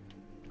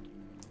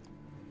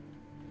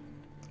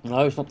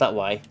 No, it's not that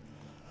way.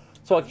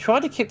 So I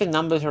tried to keep the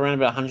numbers around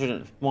about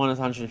 100 minus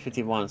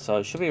 151, so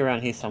it should be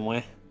around here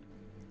somewhere.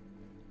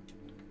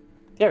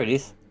 There it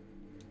is.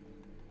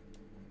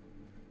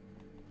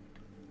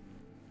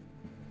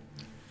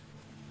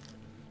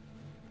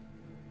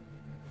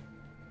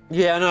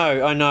 Yeah,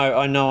 I know.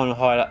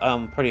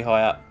 I'm pretty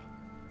high up.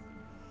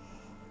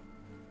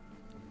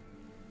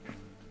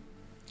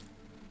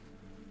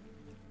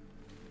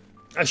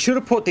 I should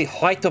have put the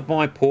height of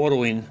my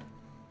portal in.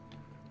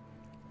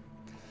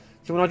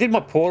 So when I did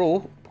my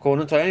portal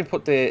coordinates, I only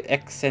put the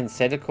X and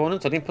Z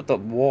coordinates. I didn't put the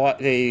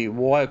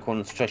Y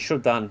coordinates, which I should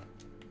have done.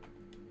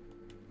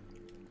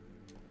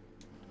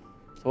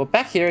 So we're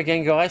back here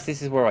again, guys.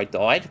 This is where I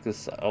died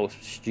because I was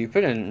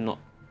stupid and not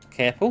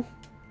careful.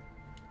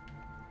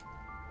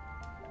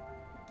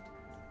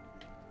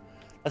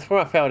 That's where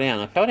I fell down.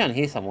 I fell down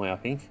here somewhere, I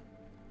think.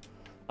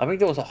 I think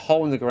there was a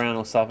hole in the ground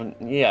or something.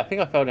 Yeah, I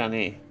think I fell down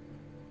there.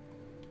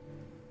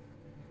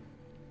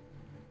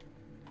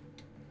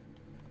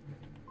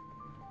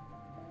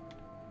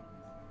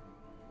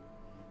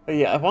 But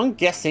yeah, if I'm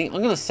guessing,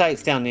 I'm going to say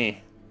it's down there.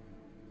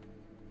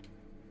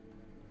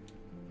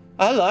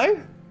 Hello?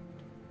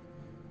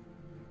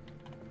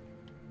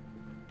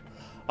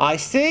 I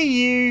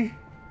see you.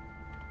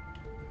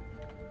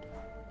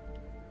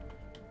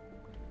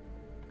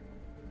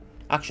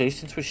 Actually,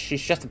 since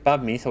she's just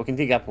above me, so I can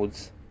dig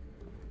upwards.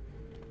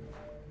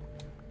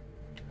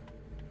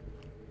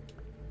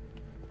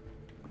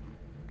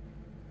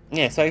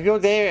 Yeah, so if you're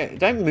there,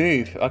 don't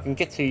move. I can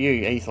get to you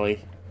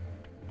easily.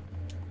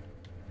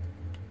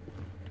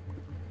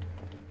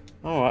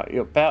 Alright,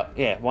 you're about,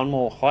 yeah, one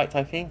more height,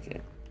 I think. Yeah.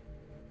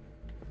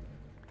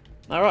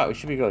 Alright, we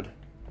should be good.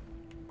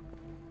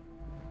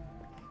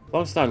 As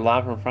long as there's no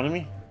lava in front of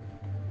me.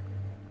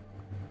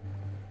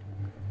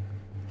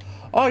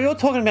 Oh, you're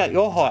talking about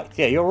your height.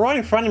 Yeah, you're right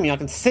in front of me. I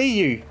can see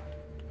you.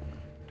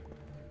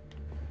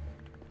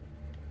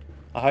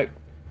 I hope.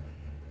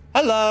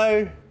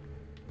 Hello.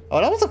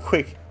 Oh, that was a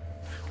quick.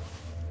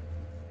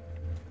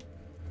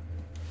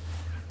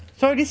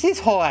 So this is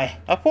high.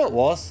 I thought it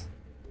was.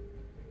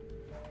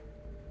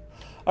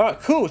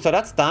 Alright, cool. So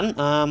that's done.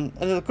 And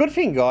the good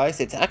thing, guys,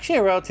 it's actually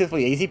a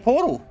relatively easy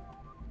portal.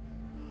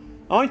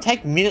 It only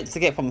take minutes to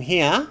get from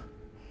here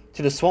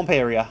to the swamp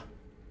area.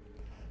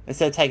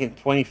 Instead of taking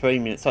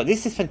 20-30 minutes. So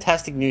this is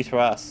fantastic news for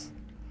us.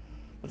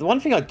 But the one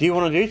thing I do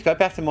want to do is go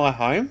back to my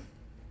home.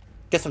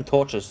 Get some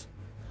torches.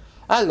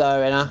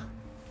 Hello, Anna.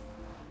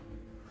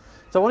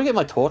 So I want to get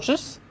my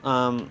torches.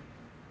 Or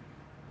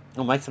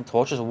make some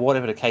torches, or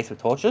whatever the case with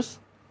torches.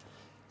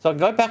 So I can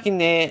go back in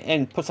there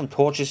and put some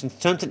torches in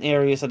certain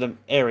areas of the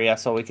area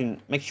so we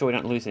can make sure we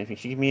don't lose anything.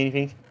 Should you give me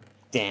anything?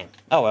 Damn.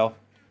 Oh well.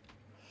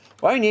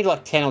 We only need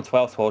like 10 or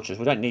 12 torches.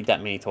 We don't need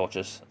that many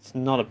torches. It's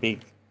not a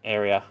big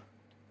area.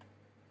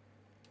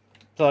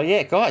 So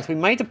yeah, guys, we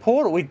made the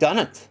portal. We've done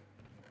it.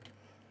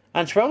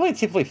 And it's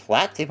relatively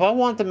flat. If I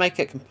wanted to make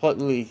it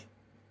completely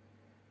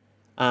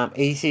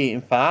easy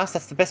and fast,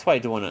 that's the best way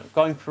of doing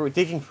it.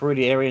 Digging through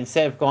the area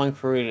instead of going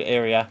through the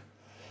area.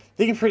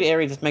 Digging through the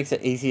area just makes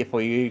it easier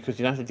for you because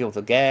you don't have to deal with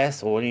the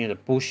gas or any of the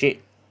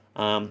bullshit.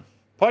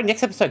 Probably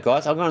next episode,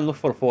 guys, I'm going to look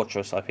for the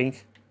fortress, I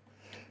think.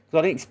 Because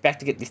I didn't expect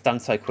to get this done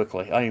so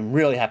quickly. I am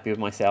really happy with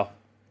myself,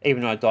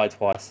 even though I died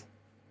twice.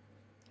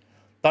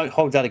 Don't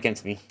hold that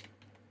against me.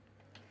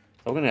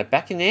 So I'm going to go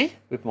back in there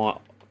with my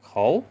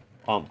coal.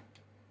 Yeah,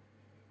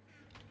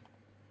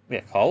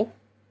 coal.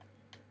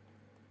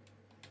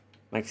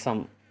 Make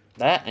some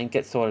that and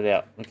get sorted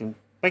out. We can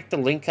make the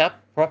link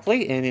up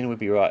properly and then we'll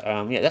be right.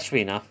 Yeah, that should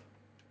be enough.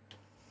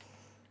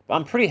 But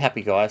I'm pretty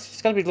happy, guys.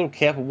 Just got to be a little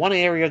careful. One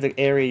area of the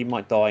area you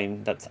might die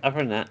in. That's other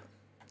than that.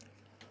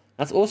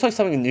 That's also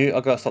something new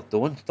I've got to stop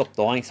doing. Stop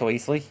dying so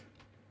easily.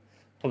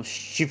 Some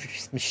stupid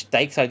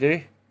mistakes I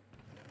do.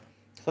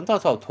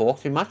 Sometimes I'll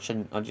talk too much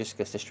and I just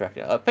get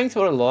distracted. Thanks for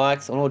all the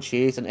likes and all the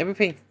cheers and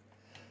everything.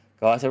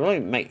 Guys, it really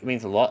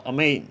means a lot. I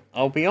mean,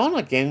 I'll be on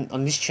again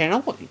on this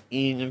channel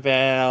in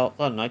about,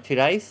 I don't know, 2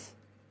 days.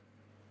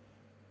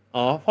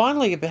 Oh,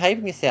 finally, you're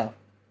behaving yourself.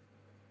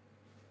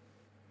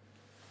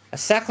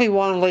 Exactly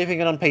why I'm leaving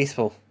it on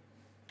peaceful.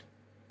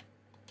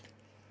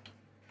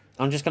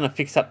 I'm just going to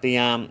fix up the...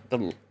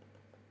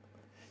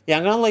 Yeah,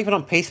 I'm going to leave it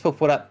on peaceful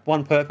for that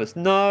one purpose.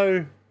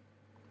 No!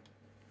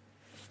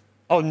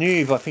 Oh,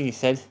 noob, I think you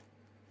said.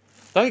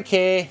 Don't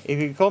care.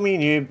 If you call me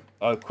a noob,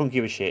 I couldn't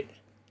give a shit.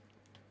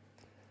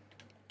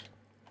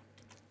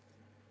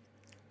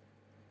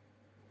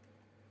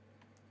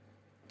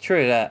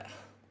 True that.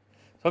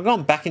 So I'm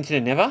going back into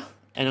the Nether,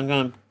 and I'm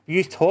going to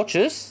use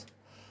torches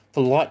to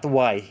light the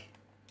way.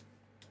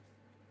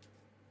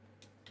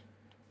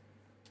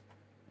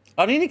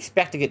 I didn't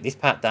expect to get this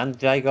part done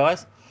today,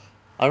 guys.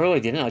 I really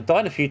didn't. I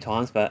died a few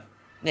times, but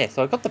yeah,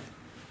 so I got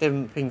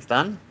them things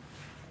done.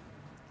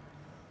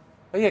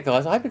 But yeah,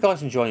 guys, I hope you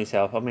guys enjoy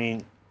yourself. I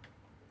mean,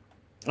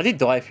 I did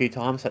die a few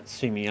times, that's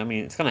sue me. I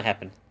mean, it's going to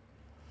happen.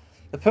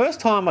 The first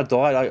time I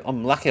died,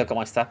 I'm lucky I got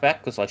my stuff back,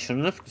 because I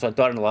shouldn't have, because I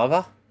died in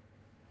lava.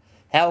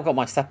 How I got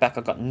my stuff back,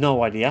 I've got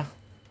no idea.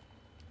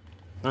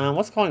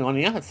 What's going on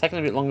here? It's taking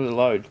a bit longer to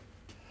load.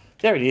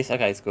 There it is.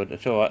 Okay, it's good.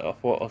 It's alright. I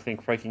thought I was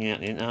freaking out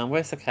then.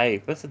 Where's the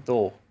cave? Where's the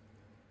door?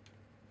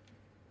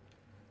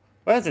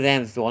 Where's the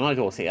damn door? No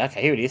door's here.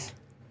 Okay, here it is.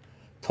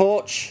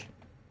 Torch.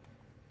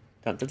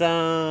 Dun dun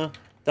dun.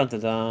 Dun dun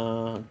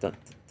dun. Dun.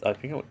 I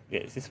think it, yeah,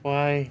 it's this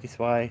way. This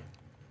way.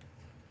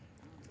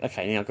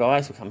 Okay, now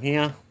guys, we'll come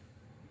here.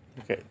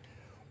 Okay.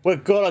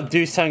 We've got to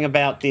do something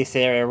about this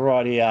area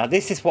right here.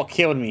 This is what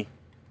killed me.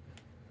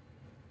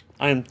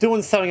 I am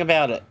doing something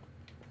about it.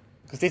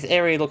 Because this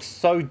area looks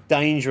so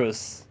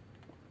dangerous.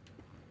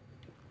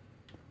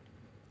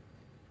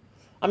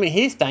 I mean,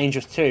 here's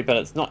dangerous too, but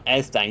it's not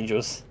as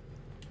dangerous.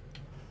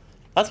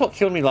 That's what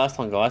killed me last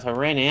time, guys. I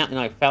ran out and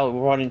I fell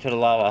right into the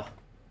lava.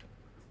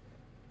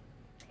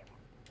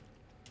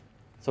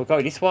 So we'll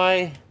go this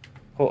way.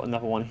 Put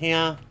another one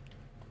here.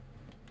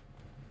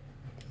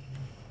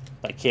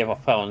 Don't care if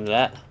I fell into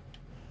that.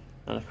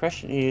 And the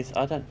question is,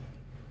 I don't...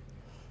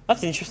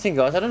 That's interesting,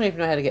 guys. I don't even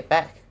know how to get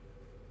back.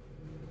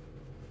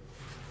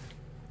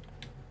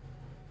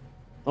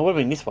 It would have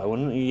been this way,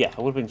 wouldn't it? Yeah, it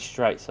would have been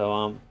straight.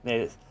 So, there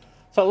it is.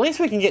 So at least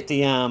we can get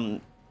the,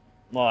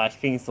 like,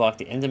 things like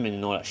the Enderman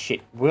and all that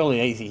shit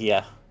really easy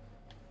here.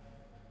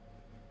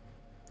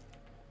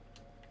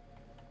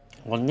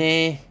 One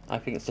there. I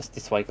think it's just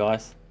this way,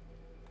 guys.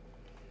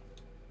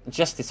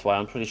 Just this way,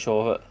 I'm pretty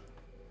sure of it.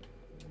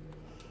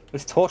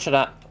 Let's torch it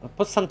up. I'll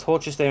put some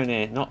torches there and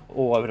there. Not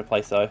all over the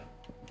place, though.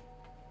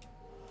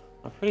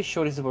 I'm pretty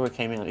sure this is where it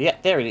came out. Yeah,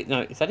 there it is.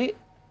 No, is that it?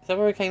 Is that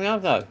where it came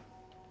out, though?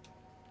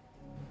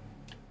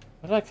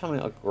 Where did I come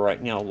out? Oh,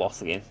 great. Now I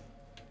lost again.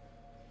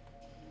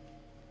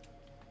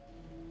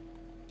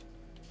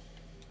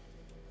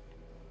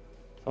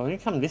 So when you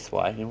come this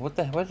way, where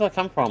did I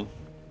come from?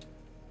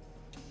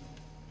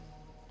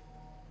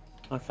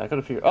 Okay, I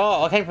gotta figure.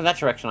 Oh, I came from that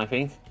direction, I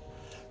think.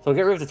 So I'll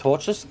get rid of the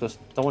torches because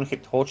I don't want to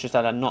keep torches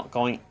that are not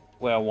going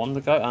where I want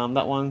them to go.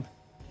 That one,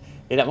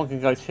 yeah, that one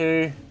can go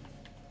too.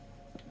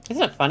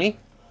 Isn't it funny?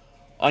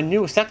 I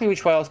knew exactly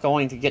which way I was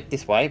going to get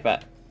this way,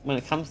 but when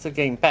it comes to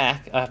getting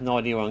back, I have no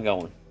idea where I'm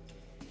going.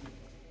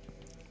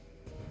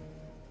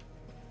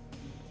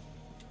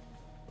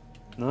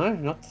 No,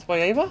 not this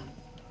way either.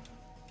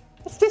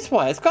 It's this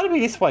way. It's got to be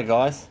this way,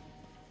 guys.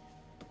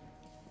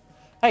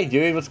 Hey,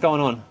 dude, what's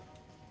going on?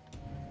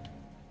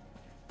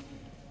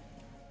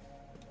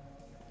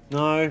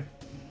 No.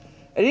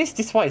 It is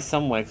this way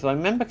somewhere, because I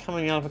remember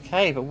coming out of a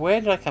cave, but where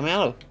did I come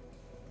out of?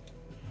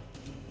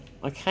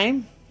 I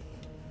came...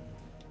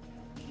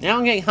 Now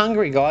I'm getting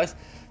hungry, guys,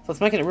 so it's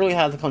making it really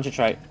hard to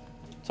concentrate.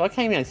 So I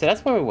came out, so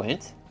that's where we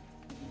went.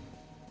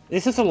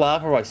 This is the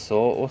lava I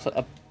saw,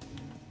 also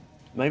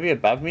maybe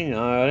above me?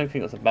 No, I don't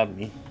think it's above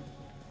me.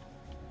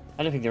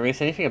 I don't think there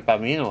is anything above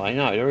me anyway.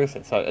 No, there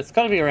isn't, so it's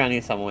got to be around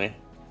here somewhere.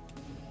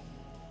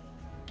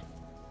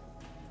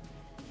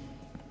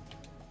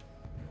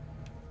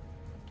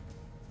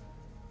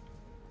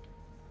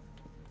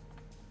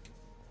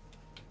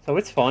 So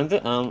let's find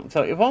it.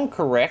 So if I'm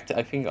correct,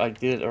 I think I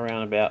did it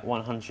around about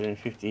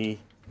 150.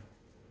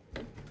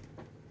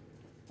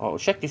 Oh, we'll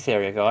check this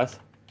area, guys.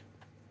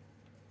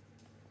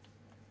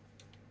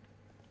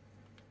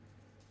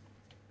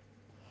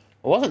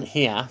 It wasn't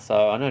here,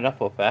 so I know that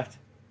for a fact.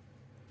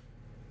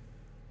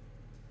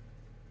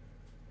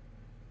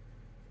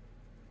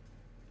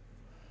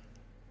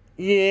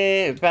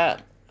 Yeah,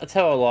 but that's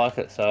how I like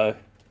it, so...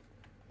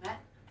 Matt?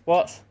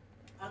 What?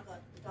 I've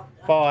got the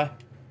doctor. Bye.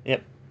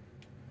 Yep.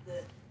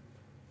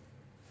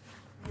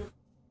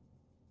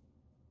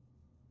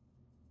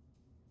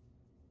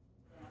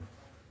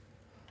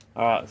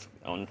 Alright, let's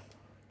go on.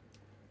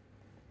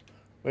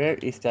 Where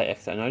is that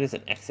exit? I know there's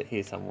an exit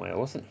here somewhere. It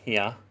wasn't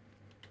here.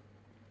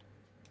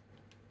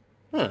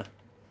 Huh.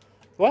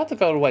 Do I have to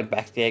go all the way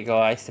back there,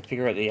 guys, to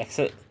figure out the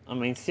exit? I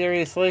mean,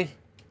 seriously?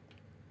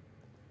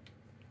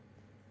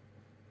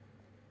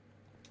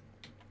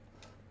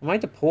 I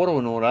made the portal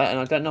and all that, and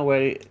I don't know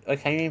where I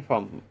came in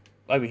from.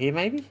 Over here,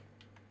 maybe?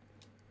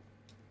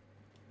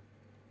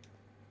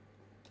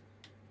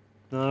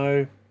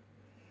 No.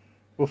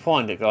 We'll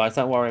find it, guys.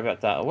 Don't worry about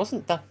that. It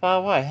wasn't that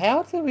far away.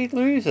 How did we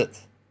lose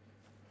it?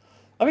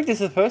 I think this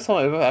is the first time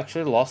I ever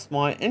actually lost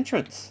my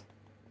entrance.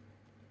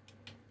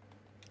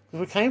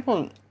 Because we came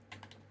from...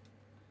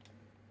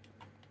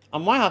 I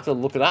might have to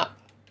look it up.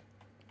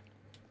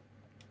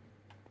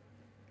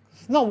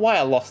 There's no way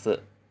I lost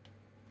it.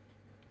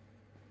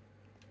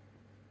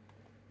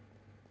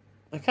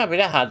 It can't be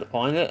that hard to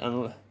find it.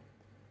 And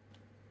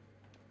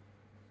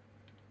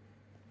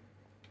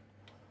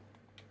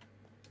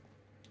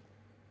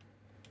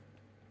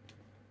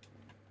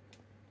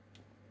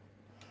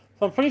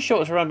so I'm pretty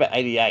sure it's around about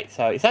 88.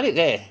 So is that it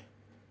there?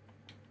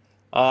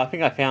 I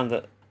think I found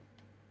it.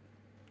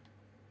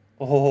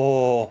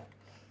 Oh,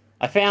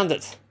 I found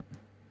it.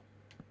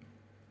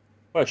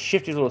 What a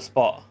shifty little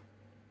spot.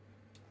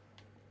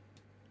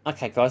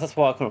 Okay, guys, that's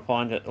why I couldn't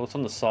find it. It was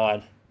on the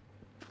side.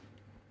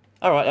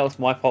 Alright, that was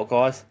my fault,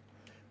 guys.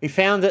 We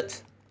found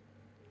it.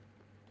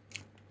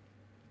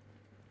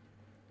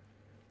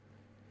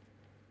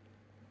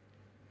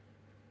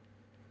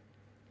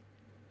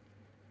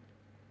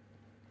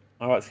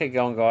 Alright, let's get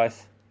going,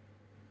 guys.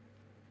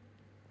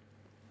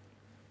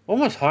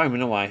 Almost home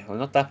in a way. Well,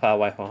 not that far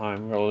away from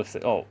home,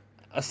 realistic. Oh,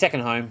 a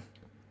second home.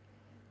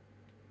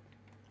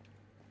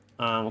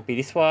 We'll be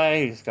this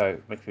way. Just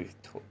go make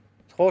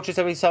torches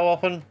every so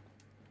often.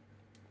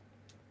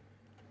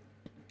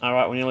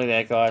 Alright, we're nearly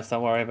there, guys.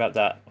 Don't worry about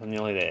that. We're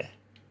nearly there.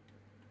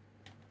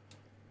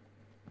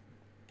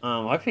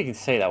 I hope you can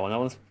see that one. That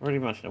one's pretty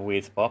much in a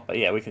weird spot, but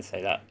yeah, we can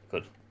see that.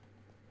 Good.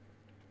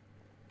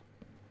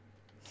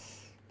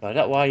 Go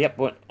that way. Yep,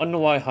 we're on the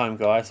way home,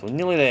 guys. We're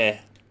nearly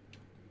there.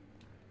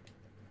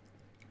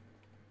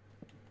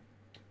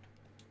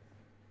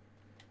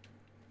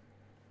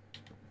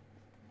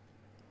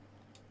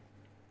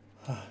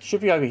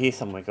 Should be over here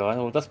somewhere, guys.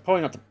 Well, that's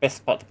probably not the best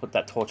spot to put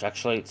that torch,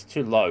 actually. It's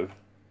too low.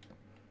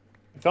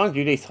 Go and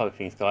do these type of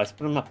things, guys.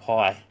 Put them up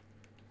high.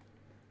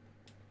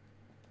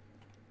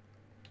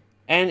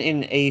 And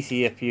in an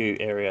easier view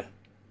area.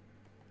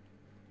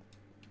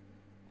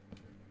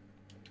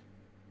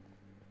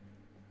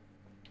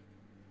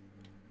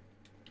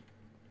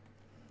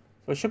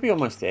 So it should be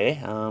almost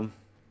there.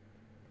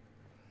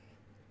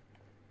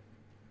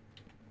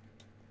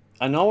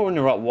 I know we're in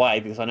the right way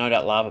because I know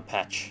that lava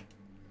patch.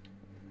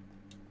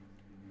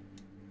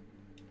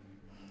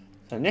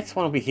 So next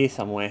one will be here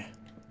somewhere.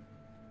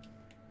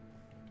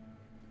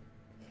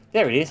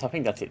 There it is. I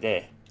think that's it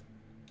there.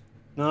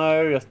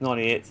 No, that's not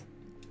it.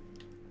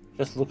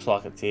 Just looks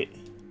like it's it.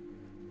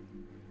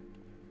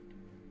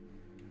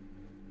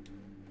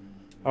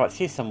 Alright, it's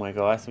here somewhere,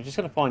 guys. We're just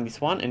going to find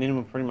this one, and then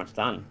we're pretty much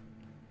done.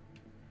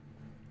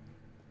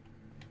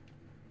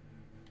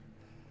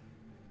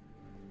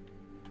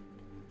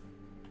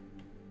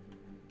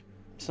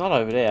 It's not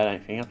over there, I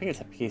don't think. I think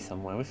it's up here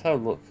somewhere. Let's have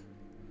a look.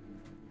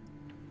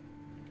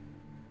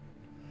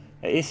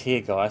 It is here,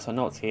 guys. I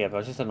know it's here, but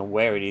I just don't know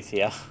where it is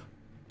here.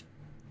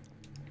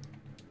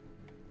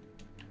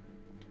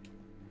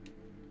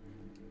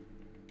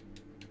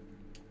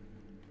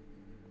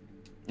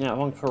 Now, if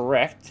I'm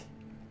correct,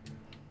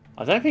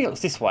 I don't think it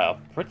was this way.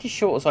 I'm pretty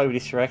sure it was over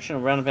this direction,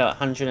 around about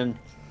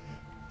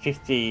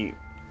 150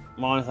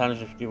 minus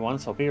 151,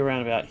 so I'll be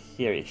around about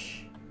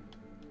here-ish.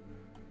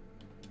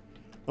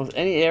 If there's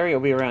any area,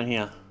 it'll be around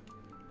here.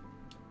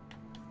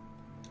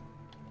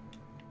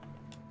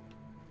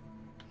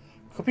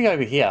 Could be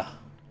over here.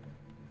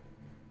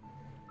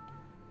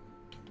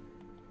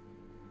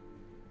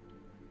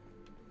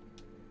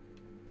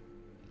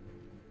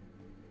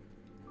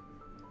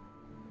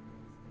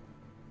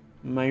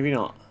 Maybe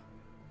not.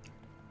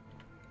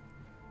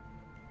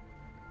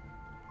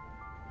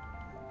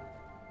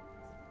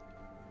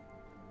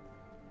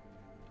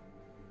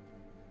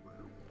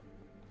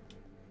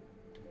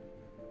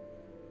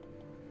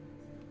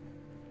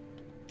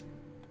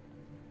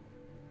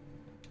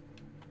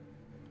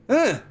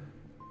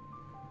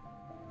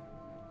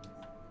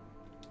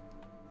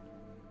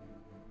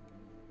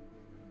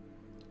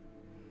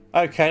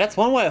 Okay, that's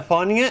one way of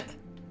finding it.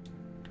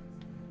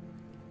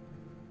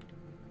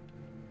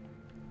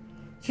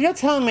 So you're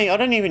telling me I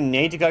don't even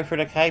need to go through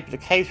the cave, but the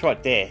cave's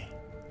right there.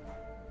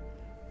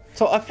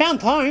 So I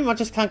found home, I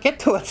just can't get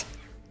to it.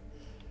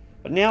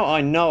 But now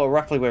I know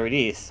roughly where it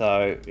is,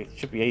 so it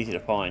should be easy to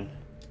find.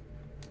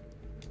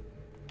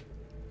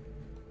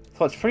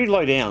 So it's pretty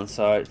low down,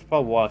 so it's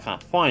probably why I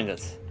can't find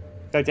it.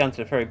 Go down to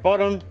the very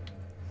bottom.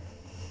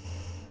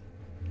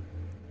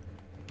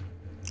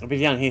 It'll be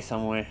down here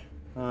somewhere.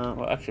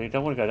 Well, actually, I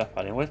don't want to go that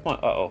far down. Where's my...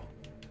 Uh-oh.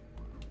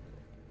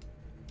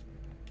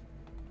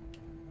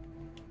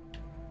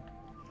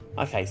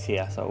 Okay, it's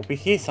here. So it'll be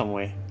here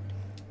somewhere.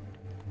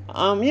 You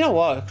know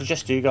what I could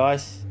just do,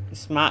 guys? The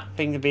smart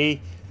thing to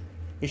be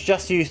is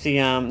just use the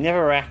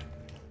Nether rack,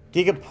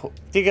 dig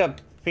a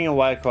thing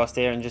away across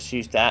there, and just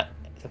use that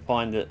to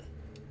find it.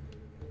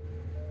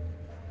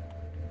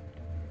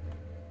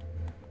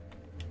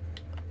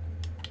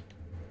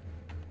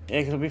 Yeah,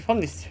 because it'll be from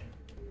this.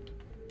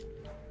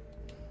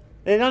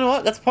 You know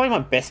what? That's probably my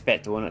best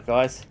bet doing it,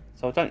 guys.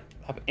 So I don't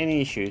have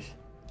any issues.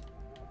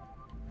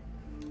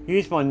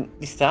 Use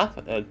this stuff,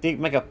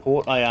 make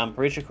a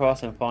bridge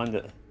across and find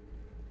it.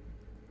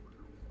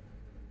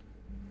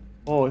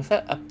 Oh, is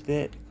that up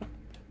there?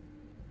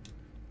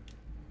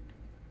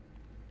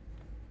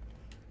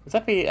 Could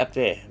that be up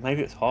there?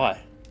 Maybe it's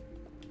high.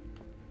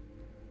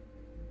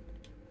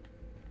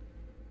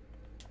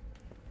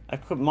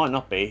 Might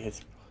not be.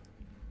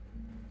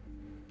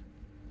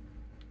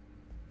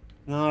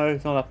 No,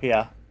 it's not up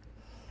here.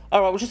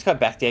 Alright, we'll just go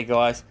back there,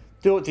 guys.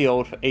 Do it the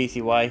old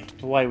easy way.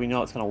 The way we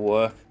know it's going to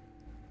work.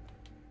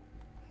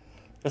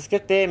 Let's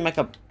get there, make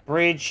a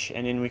bridge,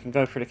 and then we can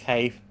go through the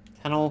cave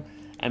tunnel,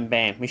 and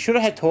bam. We should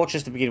have had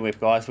torches to begin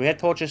with, guys. We had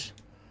torches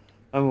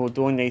when we were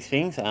doing these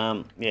things.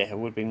 Yeah, it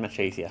would have been much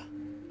easier.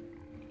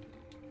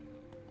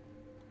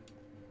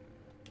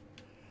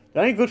 The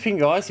only good thing,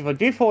 guys, if I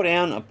do fall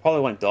down, I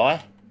probably won't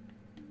die.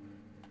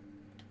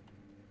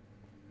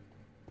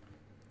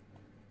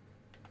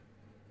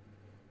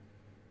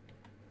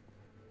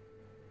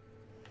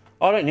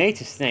 I don't need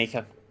to sneak,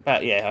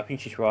 but yeah, I think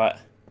she's right.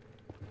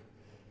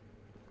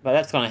 But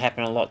that's going to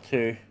happen a lot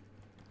too.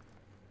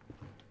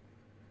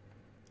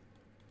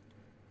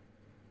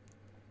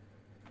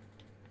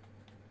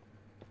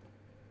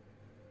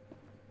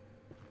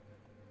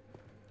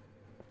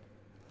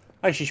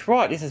 Oh, she's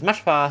right. This is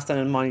much faster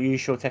than my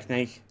usual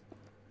technique.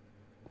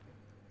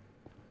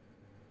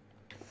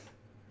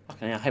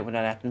 Okay, I hate when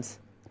that happens.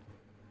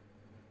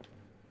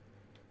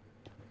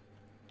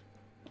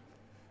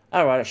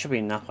 Alright, it should be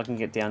enough. I can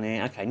get down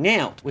there. Okay,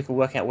 now we can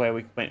work out where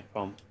we went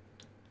from.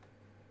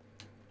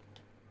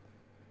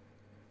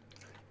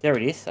 There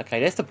it is. Okay,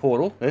 there's the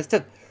portal. There's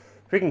the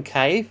freaking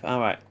cave.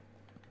 Alright.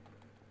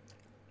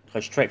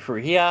 Go straight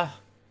through here.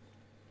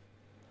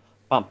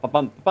 Bum, bum,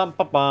 bum, bum,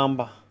 bum,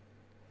 bum.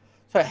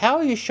 So, how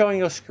are you showing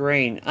your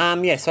screen?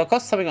 Yeah, so I've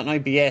got something on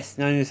OBS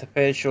known as a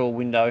virtual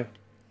window.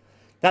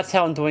 That's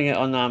how I'm doing it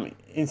on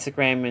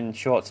Instagram and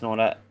Shorts and all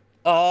that.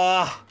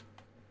 Ah!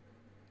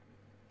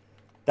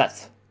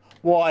 That's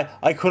why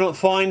I couldn't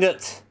find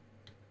it.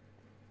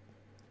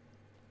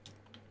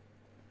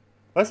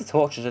 Where's the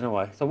torches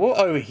anyway? So we're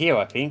over here,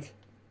 I think.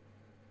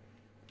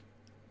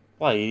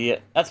 Bloody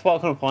idiot. That's why I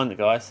couldn't find it,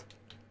 guys.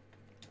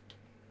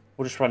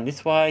 We'll just run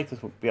this way,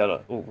 because we'll be able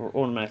to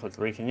automatically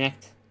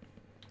reconnect.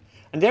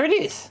 And there it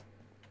is.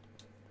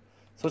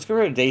 So let's get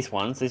rid of these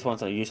ones. These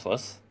ones are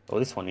useless. Or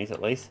this one is,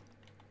 at least.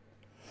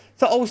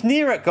 So I was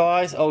near it,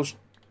 guys.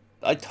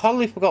 I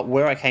totally forgot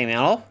where I came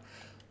out of.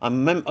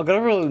 I've got to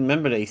really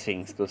remember these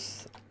things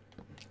because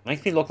it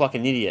makes me look like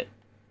an idiot.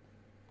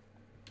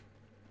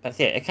 But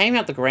yeah, it came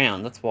out the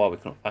ground. That's why we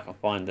couldn't fucking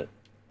find it.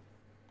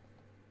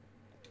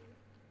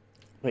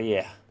 But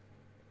yeah.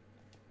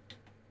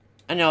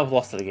 And now I've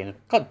lost it again.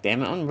 God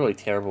damn it, I'm really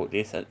terrible at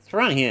this. It's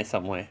around here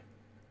somewhere.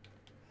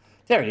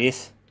 There it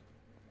is.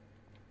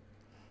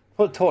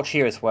 Put a torch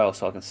here as well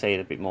so I can see it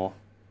a bit more.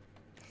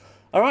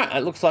 Alright, it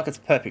looks like it's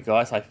perfect,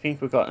 guys. I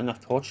think we've got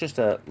enough torches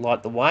to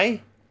light the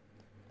way.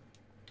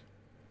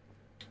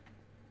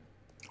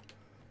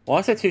 Why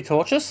is there 2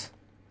 torches?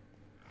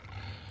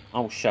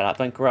 Oh, shut up.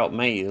 Don't grow up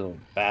me, you little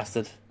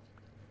bastard.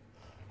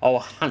 I'll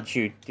hunt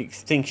you to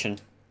extinction.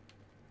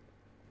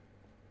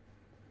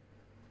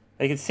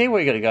 You can see where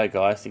you got to go,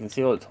 guys. You can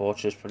see all the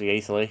torches pretty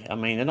easily. I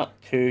mean, they're not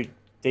too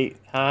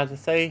hard to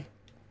see.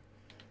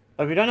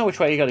 But if you don't know which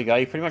way you got to go,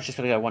 you pretty much just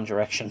got to go one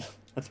direction.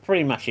 That's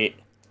pretty much it.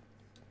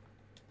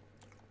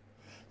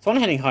 So I'm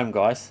heading home,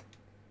 guys.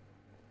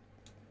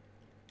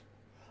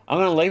 I'm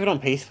going to leave it on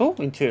peaceful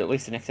into at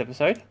least the next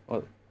episode.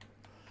 Or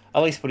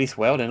at least for this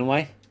world,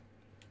 anyway.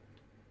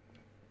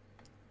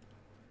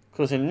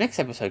 Because in the next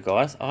episode,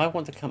 guys, I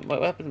want to come...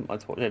 What happened to my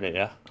torch?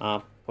 There.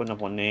 Put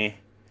another one there.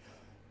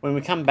 When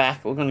we come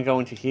back, we're going to go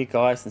into here,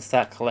 guys, and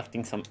start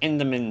collecting some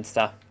Enderman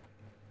stuff.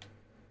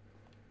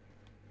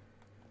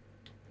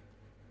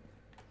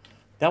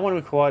 That one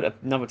required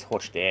another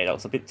torch there. That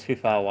was a bit too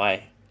far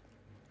away.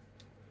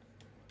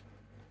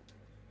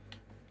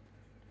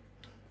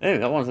 Oh,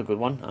 that one's a good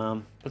one.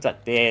 Put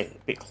that there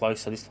a bit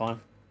closer this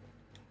time.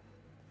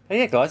 But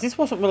yeah, guys, this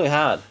wasn't really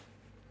hard.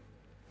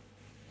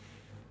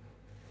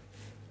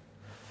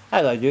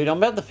 Hello, dude. I'm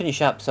about to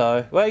finish up,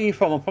 so... Where are you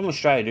from? I'm from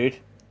Australia, dude.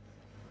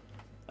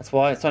 That's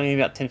why it's only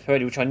about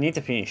 10:30, which I need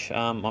to finish.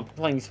 I'm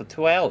playing this for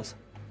 2 hours.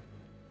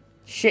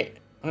 Shit,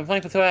 I've been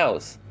playing for 2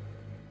 hours.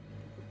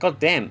 God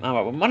damn.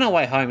 Alright, we're on our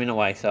way home in a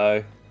way,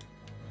 so...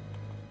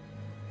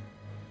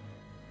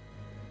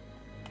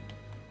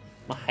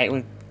 I hate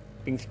when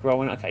things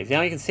growing. Okay, so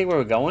now you can see where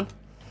we're going.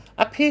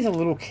 Up here's a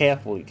little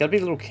careful. You gotta be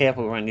a little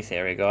careful around this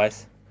area,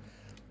 guys.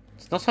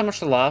 It's not so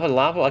much the lava. The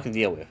lava I can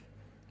deal with.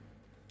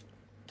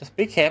 Just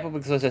be careful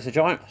because there's a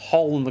giant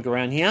hole in the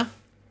ground here.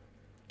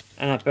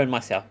 And I burned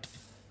myself.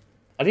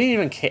 I didn't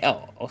even care.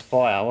 Oh, it was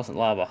fire. It wasn't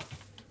lava.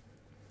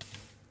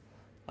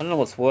 I don't know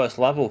what's worse,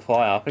 lava or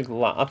fire. I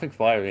think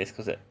fire is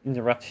because it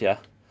interrupts you.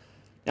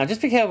 Now,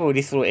 just be careful with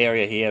this little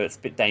area here. It's a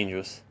bit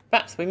dangerous.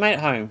 But we made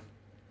it home.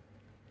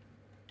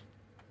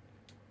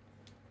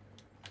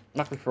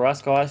 Luckily for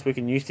us, guys, we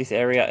can use this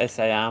area as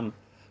a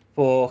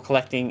for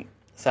collecting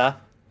stuff.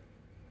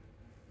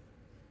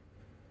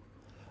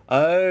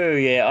 Oh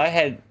yeah, I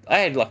had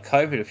like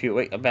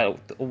COVID about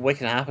a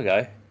week and a half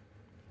ago.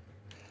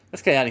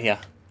 Let's get out of here.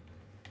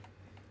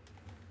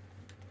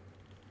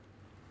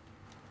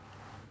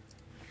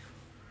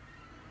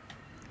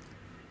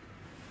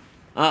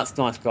 Ah, it's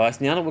nice, guys.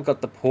 Now that we've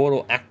got the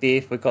portal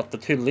active, we've got the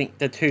two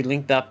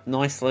linked up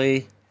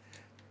nicely.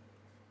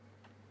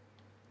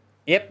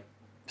 Yep.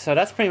 So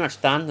that's pretty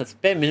much done. That's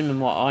bare minimum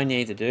what I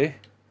need to do.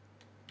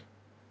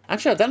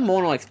 Actually, I've done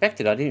more than I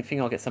expected. I didn't think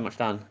I'll get so much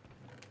done.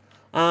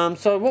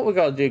 So what we're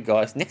going to do,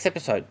 guys, next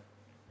episode.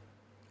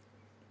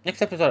 I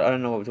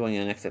don't know what we're doing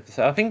in the next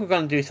episode. I think we're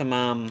going to do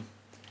some,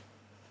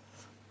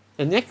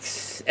 the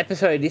next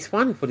episode, this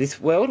one, for this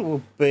world,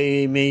 will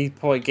be me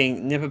probably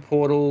getting Nether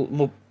portals.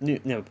 What do you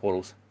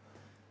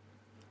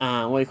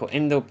call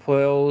Ender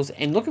pearls,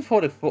 and looking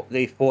for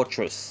the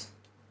fortress.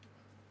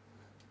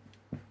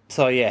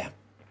 So yeah.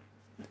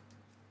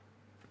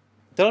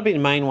 That'll be the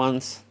main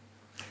ones.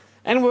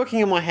 And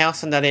working on my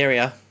house in that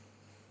area.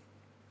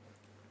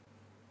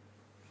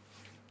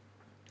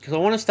 Because I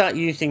want to start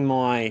using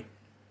my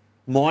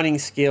mining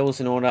skills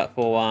in order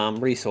for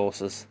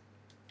resources.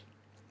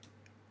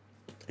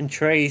 And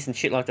trees and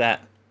shit like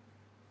that.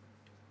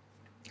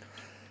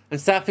 And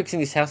start fixing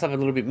this house up a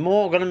little bit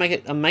more.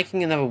 I'm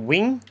making another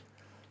wing.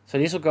 So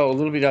this will go a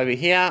little bit over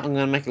here. I'm going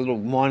to make a little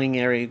mining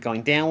area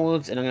going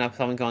downwards. And I'm going to have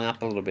something going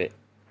up a little bit.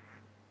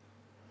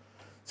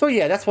 So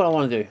yeah, that's what I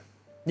want to do.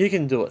 You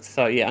can do it.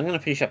 So yeah, I'm going to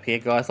finish up here,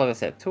 guys. Like I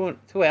said, 2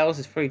 hours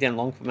is pretty damn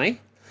long for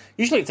me.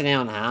 Usually it's an hour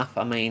and a half.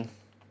 I mean,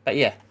 but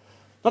yeah.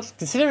 Not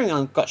considering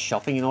I've got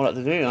shopping and all that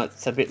to do,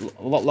 it's a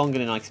lot longer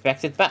than I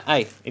expected. But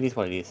hey, it is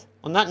what it is.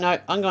 On that note,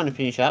 I'm going to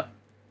finish up.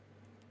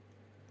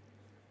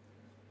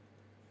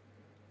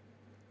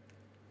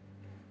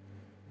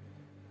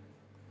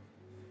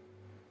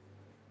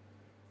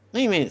 What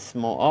do you mean it's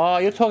small? Oh,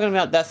 you're talking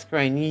about that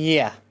screen.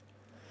 Yeah.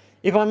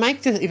 If I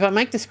make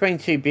the screen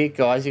too big,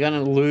 guys, you're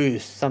going to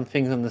lose some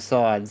things on the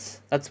sides.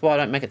 That's why I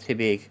don't make it too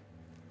big.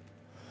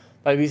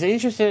 But if you're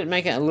interested in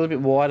making it a little bit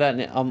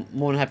wider, I'm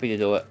more than happy to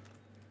do it.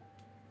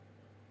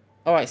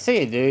 Alright, see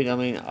you, dude. I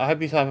mean, I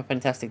hope you have a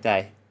fantastic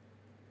day.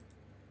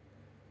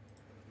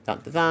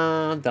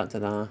 Dun-da-dun,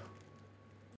 dun-da-dun.